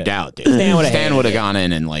have wigged out, dude. Stan would have gone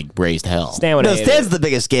in and like raised hell. Stan would No, have Stan's the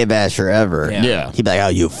biggest gay basher ever. Yeah. He'd be like, oh,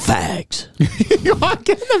 you fags.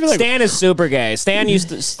 Stan is super gay.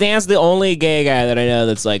 Stan's the only gay guy that I know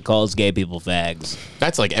that's like calls gay people fags.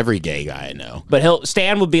 That's like every gay guy I know. But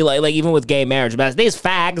Stan would be like even with gay marriage, but these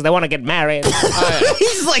fags, they want to get married.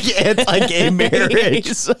 He's like anti-gay marriage.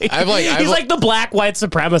 he's like the black white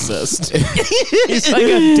supremacist. He's like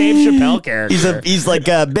a Dave Chappelle character. He's like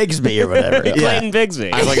Bigsby or whatever. Clayton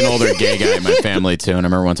Bigsby. I have like an older gay guy in my family too, and I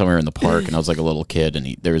remember one time we were in the park, and I was like a little kid,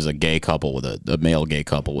 and there was a gay couple with a male gay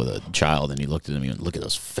couple with a child, and he looked at me and went, "Look at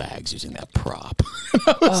those fags using that prop."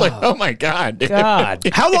 I was like, "Oh my god, dude. God."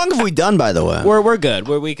 How long have we done, by the way? We're good.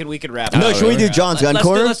 We could wrap. No, up. should we do John's Gun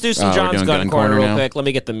Corner? Let's do some we're John's doing Gun Corner real now? quick. Let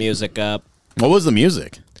me get the music up. What was the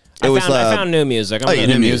music? It was. I found new music. Oh, you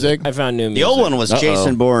new music? I found new music. The old one was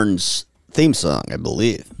Jason Bourne's theme song, I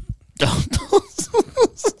believe.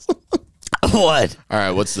 What? All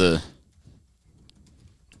right, what's the?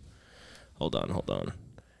 Hold on.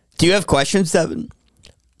 Do you have questions, Devin?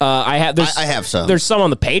 I have some. There's some on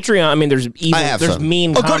the Patreon. I mean, there's evil. I have There's some.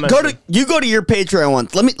 mean Oh, comments. go to your Patreon one.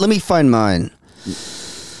 Let me find mine.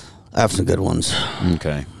 I have some good ones.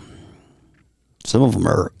 Okay. Some of them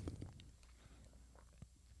are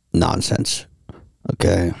nonsense.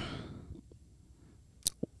 Okay.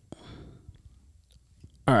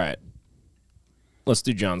 All right. Let's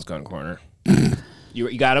do John's Gun Corner.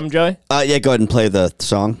 You got him, Joey? Yeah, go ahead and play the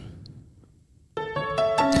song.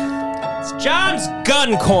 It's John's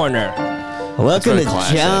Gun Corner. Welcome to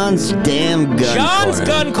classic. John's Damn Gun John's Corner.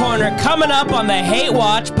 Gun Corner coming up on the Hate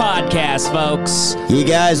Watch podcast, folks. You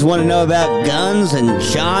guys want to know about guns, and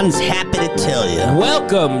John's happy to tell you.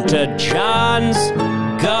 Welcome to John's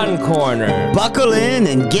Gun Corner. Buckle in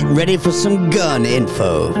and get ready for some gun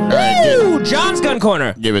info. All right, Woo! John's Gun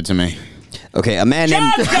Corner. give it to me. Okay, a man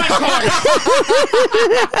named... John's Gun Corner.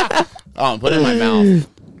 Oh, put it in my mouth.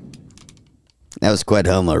 That was quite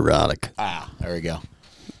homoerotic. Ah, there we go.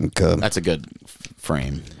 Okay. That's a good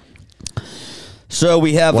frame. So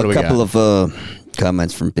we have What do a we couple of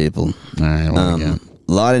comments from people. All right, what do we got?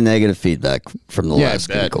 A lot of negative feedback from the Yeah, I last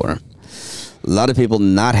Gun bet. Corner. A lot of people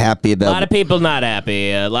not happy A about... lot of people not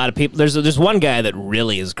happy. A lot of people. There's one guy that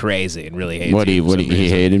really is crazy and really hates. He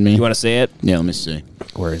hated me? You want to see it? Yeah, let me see.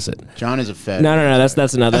 Where is it? John is a fed. No.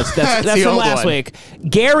 That's another. That's the from old last one. week.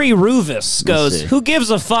 Gary Ruvis goes, see. "Who gives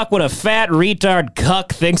a fuck what a fat retard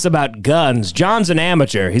cuck thinks about guns? John's an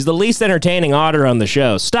amateur. He's the least entertaining otter on the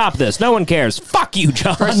show. Stop this. No one cares. Fuck you,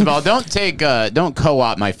 John." First of all, don't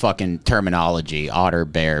co-opt my fucking terminology, otter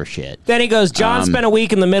bear shit. Then he goes, "John spent a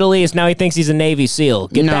week in the Middle East. Now he thinks he's a Navy SEAL.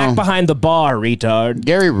 Get No. back behind the bar, retard."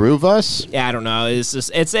 Gary Ruvus? Yeah, I don't know. It's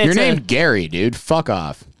Your name's Gary, dude. Fuck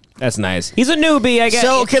off. That's nice. He's a newbie, I guess.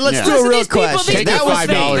 So, okay, let's do a Listen, real these people- question. these Take your people $5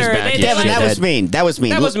 think back, they- you Devin, shithead. that was mean. That was mean.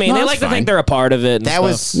 That was mean. No, They it's like to fine. think they're a part of it. And That stuff.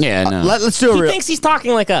 was... Yeah, no. Let's do a He real... thinks he's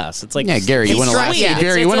talking like us. It's like, Yeah, Gary, you he's wouldn't last. sweet.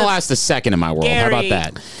 Gary, you It's wouldn't a- last a second in my world. How about Gary,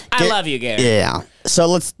 that? I love you, Gary. Yeah. So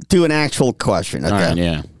let's do an actual question. Okay. All right,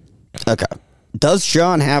 yeah. Okay. Does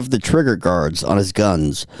John have the trigger guards on his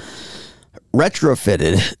guns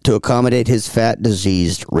retrofitted to accommodate his fat,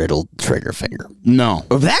 diseased, riddled trigger finger? No.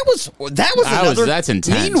 That was another That's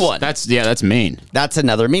intense. mean one. That's mean. That's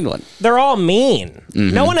another mean one. They're all mean.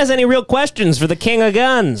 No one has any real questions for the king of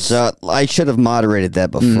guns. So I should have moderated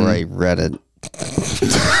that before I read it.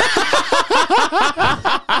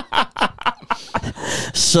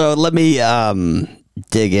 So let me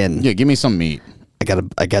dig in. Yeah, give me some meat. I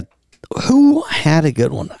got. Who had a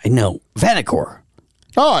good one? I know. Vanicor.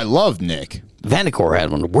 Oh, I love Nick. Vanicor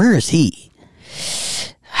had one. Where is he?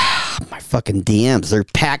 fucking DMs. They're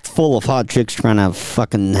packed full of hot chicks trying to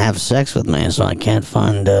fucking have sex with me, so I can't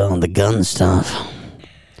find the gun stuff.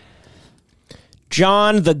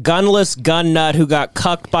 John, the gunless gun nut who got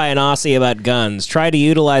cucked by an Aussie about guns. Try to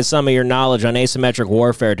utilize some of your knowledge on asymmetric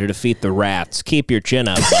warfare to defeat the rats. Keep your chin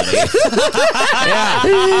up, buddy.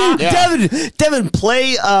 Devin,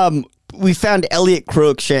 play. We found Elliot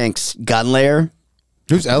Cruikshank's gun lair.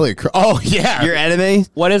 Who's Elliot? Oh yeah, your enemy.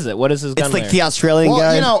 What is it? What is his gun It's like lair? the Australian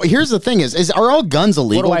guy. You know, here's the thing: is are all guns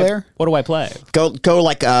illegal there? What do I play? Go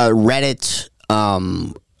like Reddit.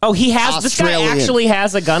 Oh, he has. This guy actually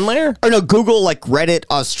has a gun lair. Or no, Google like Reddit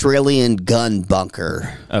Australian gun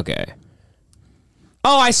bunker. Okay.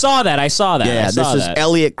 Oh, I saw that. Yeah, this is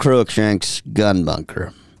Elliot Cruikshank's gun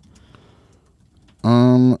bunker.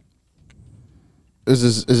 Is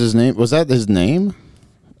his name? Was that his name?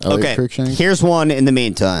 Elliot Cruikshank? Here's one in the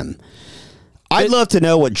meantime. I'd love to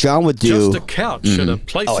know what John would do. Just a couch at a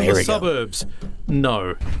place in the suburbs.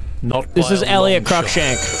 No, not This by is a Elliot long shot.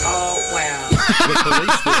 Cruikshank. Oh, wow.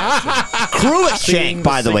 Cruikshank,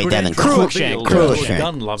 by the way, Devin. Cruikshank.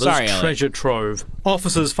 Gun lovers Sorry, Elliot. treasure trove.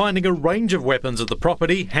 Officers finding a range of weapons at the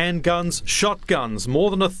property: handguns, shotguns, more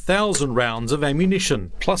than 1,000 rounds of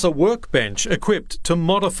ammunition, plus a workbench equipped to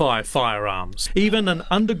modify firearms. Even an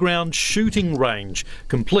underground shooting range,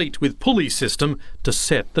 complete with pulley system to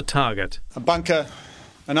set the target. A bunker,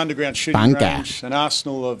 an underground shooting range, an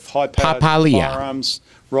arsenal of high-powered firearms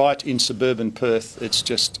right in suburban Perth. It's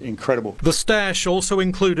just incredible. The stash also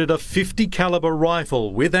included a .50 caliber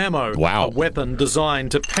rifle with ammo. Wow. A weapon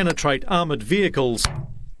designed to penetrate armoured vehicles,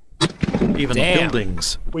 even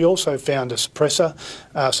buildings. We also found a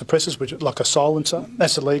suppressors, which are like a silencer.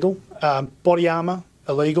 That's illegal. Body armour,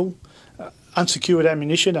 illegal. Unsecured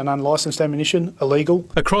ammunition and unlicensed ammunition, illegal.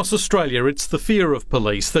 Across Australia, it's the fear of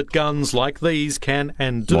police that guns like these can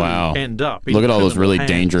and do end up in Look at all those criminal really hands.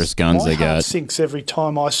 dangerous guns My they heart got. sinks every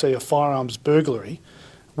time I see a firearms burglary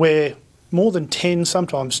where more than 10,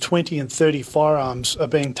 sometimes 20 and 30 firearms are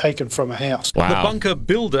being taken from a house. The bunker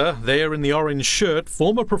builder, there in the orange shirt,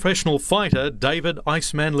 former professional fighter David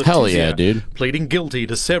Iceman Letizia, Hell yeah, dude. pleading guilty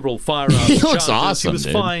to several firearms He charges. looks awesome, He was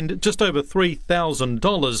dude. fined just over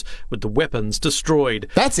 $3,000 with the weapons destroyed.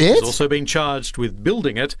 That's it? He's also been charged with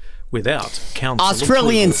building it without council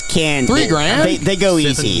Australians approval. can't. $3,000? They go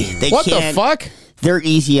easy. They What the can't- fuck? They're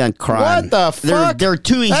easy on crime. What the fuck? They're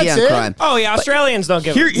too easy That's on it? crime. Oh yeah, Australians don't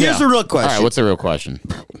give. Here's the real question. All right, what's the real question?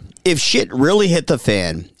 If shit really hit the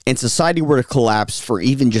fan and society were to collapse for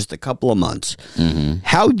even just a couple of months,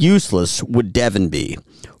 how useless would Devin be?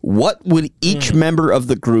 What would each member of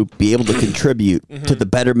the group be able to contribute to the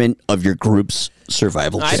betterment of your group's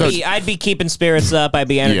survival? I'd be keeping spirits up. I'd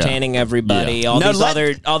be entertaining everybody. Yeah. All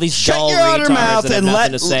Now these shut dull your outer retards mouth that have and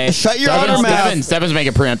nothing to say. shut your outer mouth. Devin's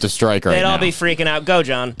making a preemptive strike right They'd now. all be freaking out. Go,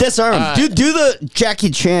 John. Disarm. Do the Jackie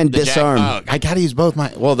Chan disarm. I gotta use both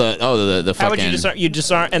my. Well, the fucking. How would you disarm? You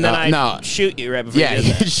disarm, and then I shoot you right before Yeah, you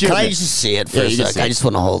did that. shoot Can I me. just see it for Yeah, a you just sec? I just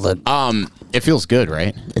want to hold it. It feels good,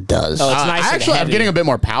 right? It does. Oh, it's nice and Actually, I'm heavy. getting a bit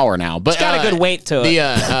more power now, but It's got a good weight to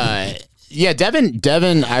it. Yeah, Devin.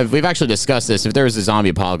 We've actually discussed this. If there was a zombie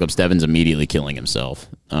apocalypse, Devin's immediately killing himself.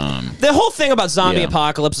 The whole thing about zombie Yeah.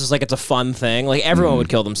 apocalypse is like it's a fun thing. Like everyone would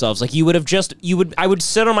kill themselves. Like I would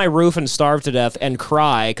sit on my roof and starve to death and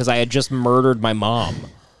cry because I had just murdered my mom.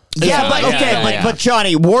 But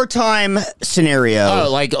Johnny, wartime scenario.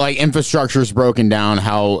 Oh, like infrastructure's broken down.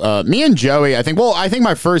 How me and Joey, I think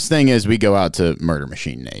my first thing is we go out to Murder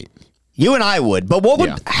Machine Nate. You and I would, but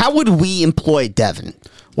how would we employ Devin?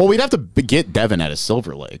 Well, we'd have to get Devin out of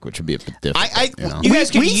Silver Lake, which would be a bit difficult. You guys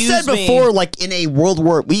could we use said me. before, like in a World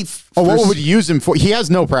War, what would you use him for? He has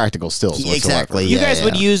no practical skills. Exactly. You guys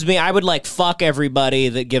would use me. I would like fuck everybody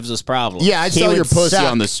that gives us problems. Yeah, I'd sell your pussy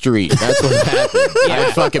on the street. That's what happened.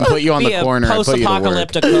 I'd fucking put you on Be the a corner. I'd put you to work.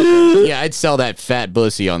 post-apocalyptic hooker. Yeah, I'd sell that fat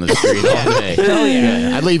pussy on the street all day. Hell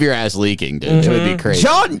yeah. I'd leave your ass leaking, dude. It would be crazy.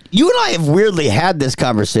 John, you and I have weirdly had this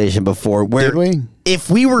conversation before. Where Did we?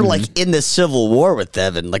 If we were like in the Civil War with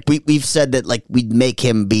Devin, like we've said that like we'd make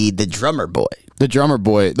him be the drummer boy. The drummer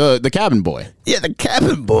boy, the cabin boy. Yeah, the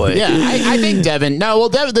cabin boy. Yeah, I think Devin. No, well,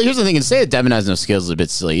 Devin. Here's the thing: to say that Devin has no skills is a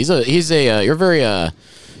bit silly. You're very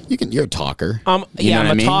you're a talker. You know I'm what I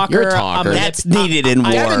a mean? talker. You're a talker. That's needed in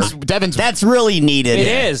war. Devin's That's really needed. It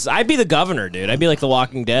is. I'd be the governor, dude. I'd be like the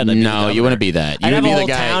Walking Dead. I'd be the No, you governor. wouldn't be that. You I'd would have be a the whole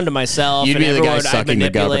guy. town to myself. You'd and be the guy everyone, I'd sucking the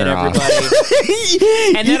manipulate governor off.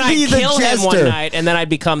 everybody. And then I'd You'd be the kill him one jester. night, and then I'd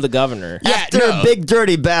become the governor. After a big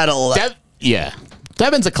dirty battle. Yeah.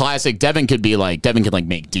 Devin's a classic. Devin could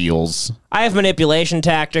make deals. I have manipulation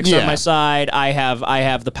tactics Yeah. on my side. I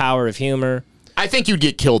have the power of humor. I think you'd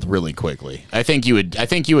get killed really quickly. I think you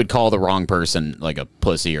would call the wrong person like a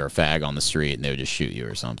pussy or a fag on the street, and they would just shoot you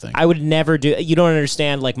or something. I would never do. You don't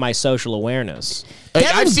understand like my social awareness.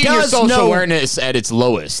 I've seen your social awareness at its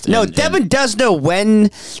lowest. No, Devin does know when,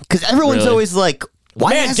 because everyone's always like,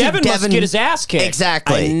 why Man, hasn't Devin must get his ass kicked.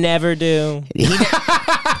 Exactly. I never do.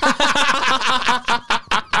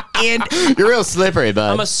 And you're real slippery,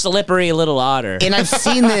 bud. I'm a slippery little otter. And I've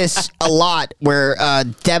seen this a lot where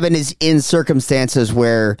Devin is in circumstances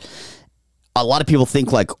where a lot of people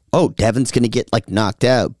think like, oh, Devin's going to get like knocked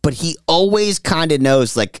out. But he always kind of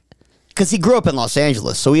knows like, because he grew up in Los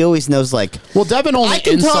Angeles, so he always knows like, well, Devin only I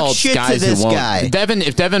can talk insults shit guys to this who won't. guy.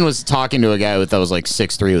 If Devin was talking to a guy that was like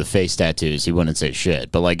 6'3" with face tattoos, he wouldn't say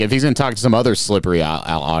shit. But like if he's gonna talk to some other slippery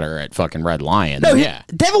otter at fucking Red Lion, no, yeah.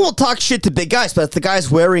 Devin won't talk shit to big guys, but if the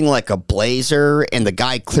guy's wearing like a blazer and the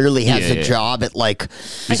guy clearly has a job at like,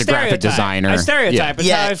 he's a graphic designer. I stereotype. It's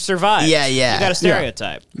how I've survived. Yeah. You got a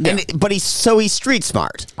stereotype. Yeah. But he's street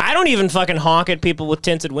smart. I don't even fucking honk at people with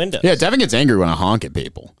tinted windows. Yeah, Devin gets angry when I honk at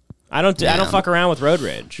people. I don't fuck around with road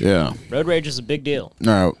rage. Yeah. Road rage is a big deal.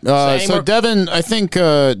 No. So Devin, I think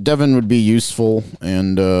Devin would be useful,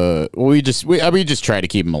 and we just try to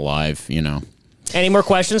keep him alive, you know. Any more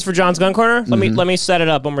questions for John's Gun Corner? Let me set it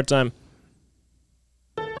up one more time.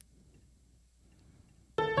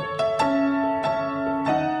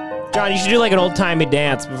 John, you should do like an old timey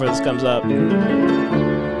dance before this comes up.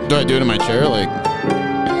 Do I do it in my chair? Like,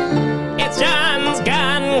 it's John's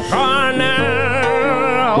Gun Corner.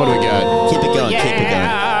 What do we got? Keep it going. Yeah. Keep it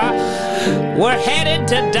going. We're headed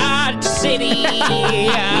to Dodge City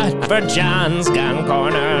for John's Gun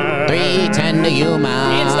Corner. 310 to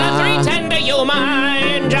Yuma. It's the 310 to Yuma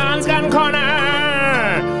in John's Gun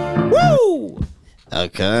Corner. Woo!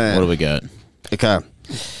 Okay. What do we got? Okay.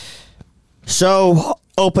 So,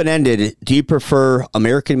 open-ended, do you prefer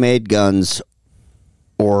American-made guns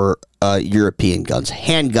or European guns?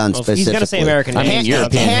 Handguns specifically. He's going to say American. I mean,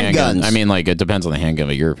 European handguns. I mean, like, it depends on the handgun,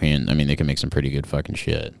 but European, I mean, they can make some pretty good fucking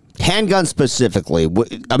shit. Handguns specifically.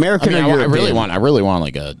 American or European? I really want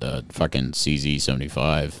like a fucking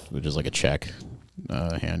CZ75, which is like a Czech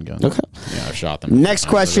handgun. Okay. Yeah, I've shot them. Next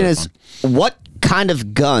question is, what kind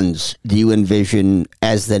of guns do you envision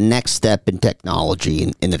as the next step in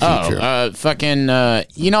technology in the future?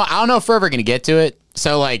 You know, I don't know if we're ever going to get to it.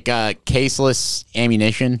 So, like, caseless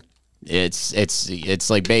ammunition. It's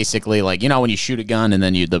like basically like, you know, when you shoot a gun and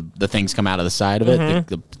then the things come out of the side of it,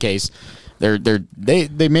 the case.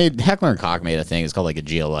 They made Heckler and Koch made a thing. It's called like a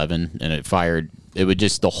G11, and it would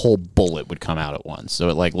just, the whole bullet would come out at once. So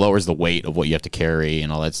it like lowers the weight of what you have to carry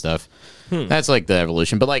and all that stuff. That's like the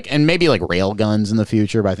evolution. But like, and maybe like rail guns in the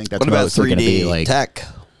future. But I think that's what about mostly going to be 3D like tech?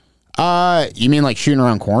 You mean like shooting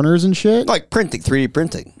around corners and shit? Like printing, 3D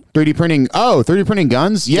printing. 3D printing. Oh, 3D printing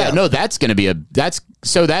guns? Yeah. Yeah. No, that's going to be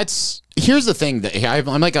here's the thing that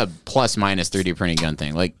I'm like a plus minus 3D printing gun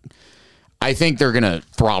thing. Like, I think they're going to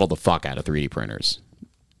throttle the fuck out of 3D printers.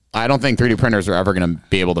 I don't think 3D printers are ever going to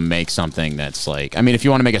be able to make something that's like, I mean, if you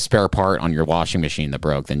want to make a spare part on your washing machine that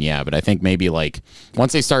broke, then yeah, but I think maybe like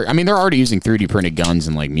once they start, I mean, they're already using 3D printed guns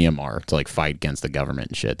in like Myanmar to like fight against the government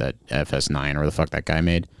and shit, that FS9 or the fuck that guy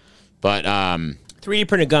made. But 3D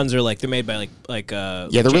printed guns are like, they're made by like yeah,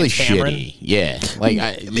 they're really shitty. Yeah. Like,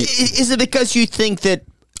 is it because you think that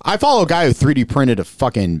I follow a guy who 3D printed a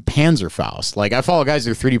fucking Panzerfaust. Like, I follow guys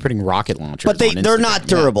who are 3D printing rocket launchers. But they're not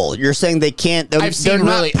durable. You're saying they can't. They're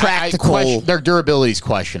not practical. Their durability is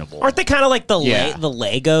questionable. Aren't they kind of like the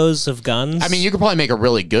Legos of guns? I mean, you could probably make a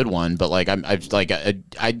really good one, but like,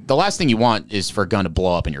 the last thing you want is for a gun to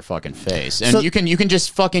blow up in your fucking face. And you can just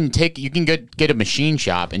fucking get a machine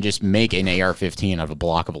shop and just make an AR-15 out of a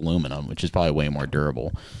block of aluminum, which is probably way more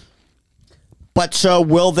durable. But so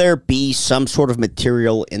will there be some sort of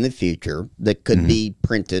material in the future that could be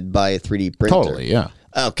printed by a 3D printer? Totally, yeah.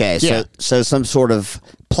 Okay, Yeah. so some sort of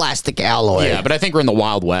plastic alloy. Yeah, but I think we're in the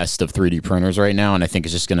wild west of 3D printers right now, and I think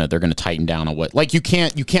it's just they're gonna tighten down on what, like, you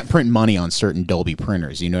can't print money on certain Dolby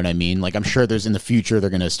printers. You know what I mean? Like, I'm sure there's in the future they're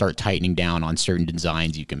gonna start tightening down on certain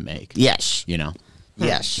designs you can make. Yes. You know.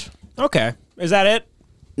 Yes. Okay. Is that it?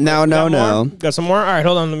 No. Got some more? All right,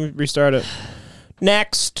 hold on. Let me restart it.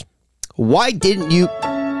 Next. Why didn't you? We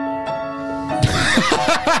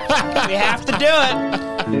have to do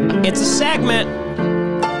it. It's a segment.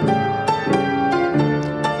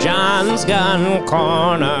 John's Gun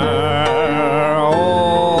Corner.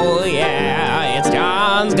 Oh, yeah. It's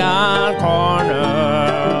John's Gun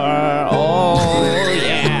Corner. Oh,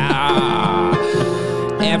 yeah.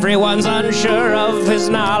 Everyone's unsure of his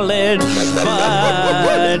knowledge,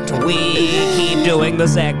 but we keep doing the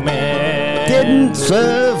segment. Didn't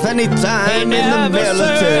survive. off any time in the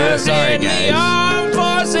military. Sorry, guys. The armed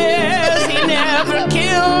forces. He never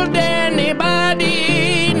killed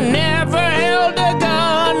anybody. Never held a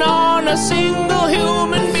gun on a single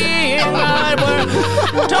human being.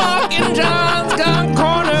 We're talking John's Gun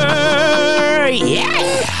Corner. Yeah.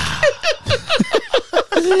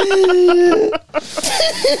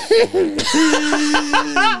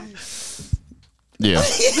 Yeah.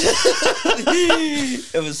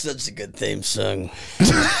 It was such a good theme song.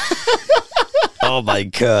 Oh my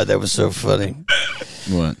god, that was so funny.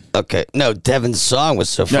 What? Okay, no, Devin's song was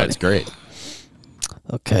so funny. No, it's great.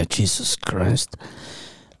 Okay, Jesus Christ.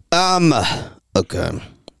 Okay.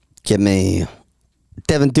 Give me...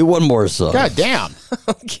 Devin, do one more song. God damn.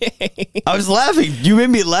 Okay. I was laughing. You made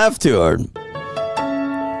me laugh too hard.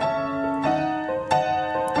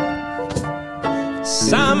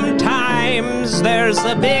 Sometimes there's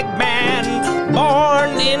a big man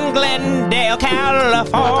born in Glendale,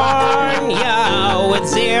 California, with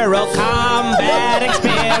zero combat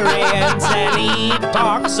experience, and he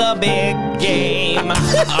talks a big game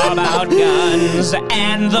about guns,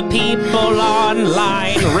 and the people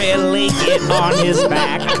online really get on his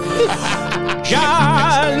back.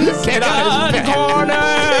 John's Gun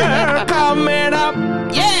Corner coming up.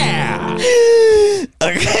 Yeah.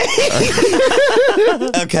 Okay.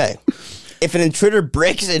 Okay. If an intruder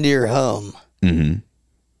breaks into your home,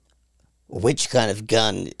 which kind of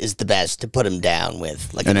gun is the best to put him down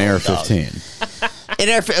with? Like an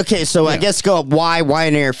AR-15. Okay, so I guess why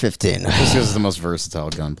an AR-15? Just because it's the most versatile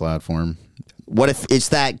gun platform. What if it's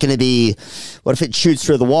that going to be? What if it shoots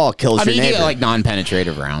through the wall, kills your you neighbor? get like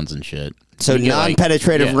non-penetrative rounds and shit. So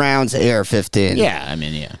non-penetrative rounds, AR-15. Yeah, I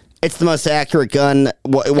mean, yeah. It's the most accurate gun.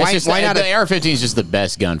 Why not? The AR-15 is just the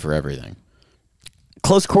best gun for everything.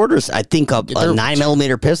 Close quarters, I think a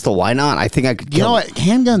 9mm pistol. Why not? I think I could. You know what?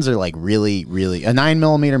 Handguns are like really, really. A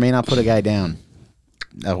 9mm may not put a guy down.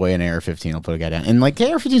 That way, an AR-15 will put a guy down. And like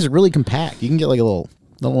the AR-15s are really compact. You can get like a little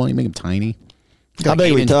one. You make them tiny. How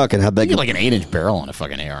big are we talking? How big? You get like an 8-inch barrel on a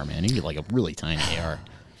fucking AR, man. You can get like a really tiny AR.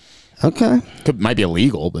 Okay. Might be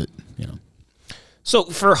illegal, but you know. So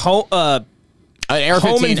for home AR-15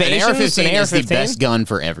 is AR-15? the best gun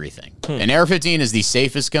for everything. An AR-15 is the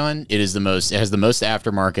safest gun. It has the most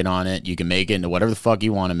aftermarket on it. You can make it into whatever the fuck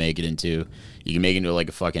you want to make it into. You can make it into like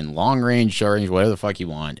a fucking long range, short range, whatever the fuck you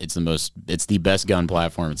want. It's the best gun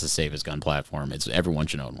platform. It's the safest gun platform. Everyone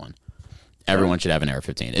should own one. Everyone should have an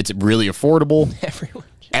AR-15. It's really affordable.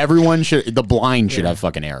 Everyone should. The blind should have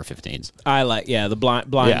fucking AR-15s. I like, the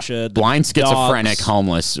blind should. Blind, schizophrenic,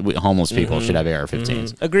 dogs. homeless people should have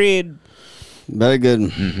AR-15s. Agreed. Very good.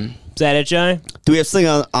 Is that it, Johnny? Do we have something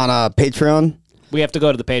on Patreon? We have to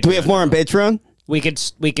go to the Patreon. Do we have more on Patreon? We could.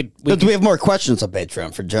 Do we have more questions on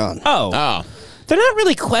Patreon for John? Oh. They're not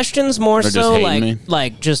really questions, more They're so just hating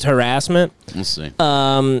like just harassment. We'll see.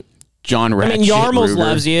 John Ratchet Yarmul's Ruger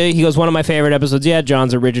loves you. He goes, one of my favorite episodes. Yeah,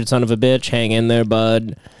 John's a rigid son of a bitch. Hang in there,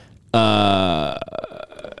 bud.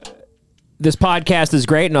 This podcast is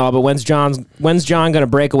great and all, but when's John going to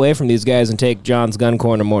break away from these guys and take John's Gun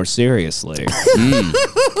Corner more seriously?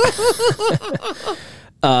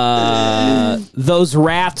 Those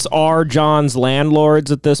rats are John's landlords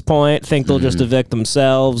at this point. Think they'll just evict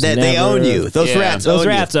themselves. They own you. Those rats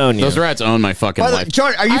own you. Those rats own my fucking life.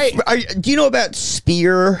 John, do you know about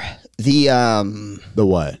Spear? The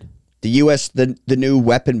what? The U.S. the new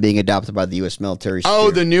weapon being adopted by the U.S. military. Oh,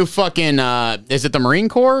 the new fucking is it the Marine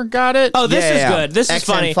Corps got it? Oh, this is good. This is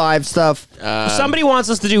funny. XM5 stuff. Somebody wants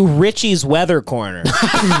us to do Richie's Weather Corner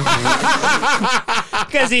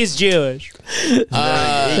because he's Jewish.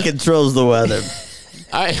 He controls the weather.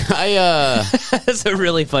 That's a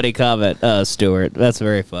really funny comment, Stuart. That's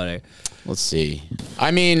very funny. Let's see. I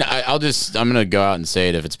mean, I'm gonna go out and say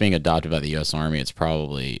it. If it's being adopted by the U.S. Army, it's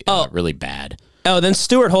probably really bad. Oh, then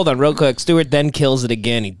Stuart, hold on real quick. Stuart then kills it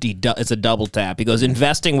again. It's a double tap. He goes,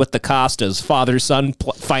 investing with the Costas, father-son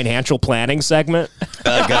financial planning segment.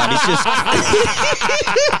 Oh, God, he's just...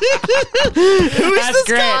 Who is That's this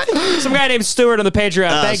great. guy? Some guy named Stuart on the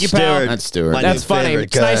Patreon. Thank you, pal. That's Stuart. That's funny.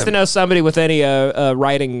 It's nice to know somebody with any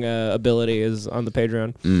writing ability is on the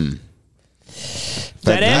Patreon. Is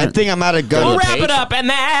that it? I think I'm out of gun. We'll wrap it up, and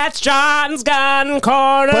that's John's Gun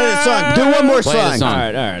Corner. Play the song. Do one more song.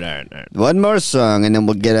 All right. One more song, and then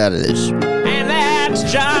we'll get out of this. And that's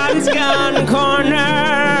John's Gun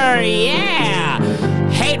Corner. Yeah.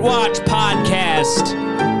 Hate Watch Podcast.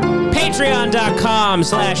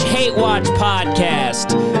 Patreon.com/Hate Watch Podcast.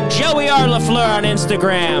 Joey R. LaFleur on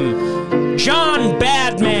Instagram. John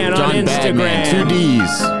Badman on Instagram. Badman, 2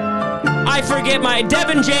 Ds. I forget my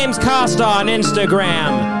Devin James Costa on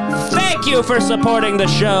Instagram. Thank you for supporting the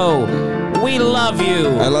show. We love you.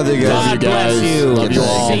 I love you guys. God bless you. Love you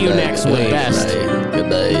all. See you next week. Best.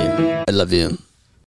 Goodbye. I love you.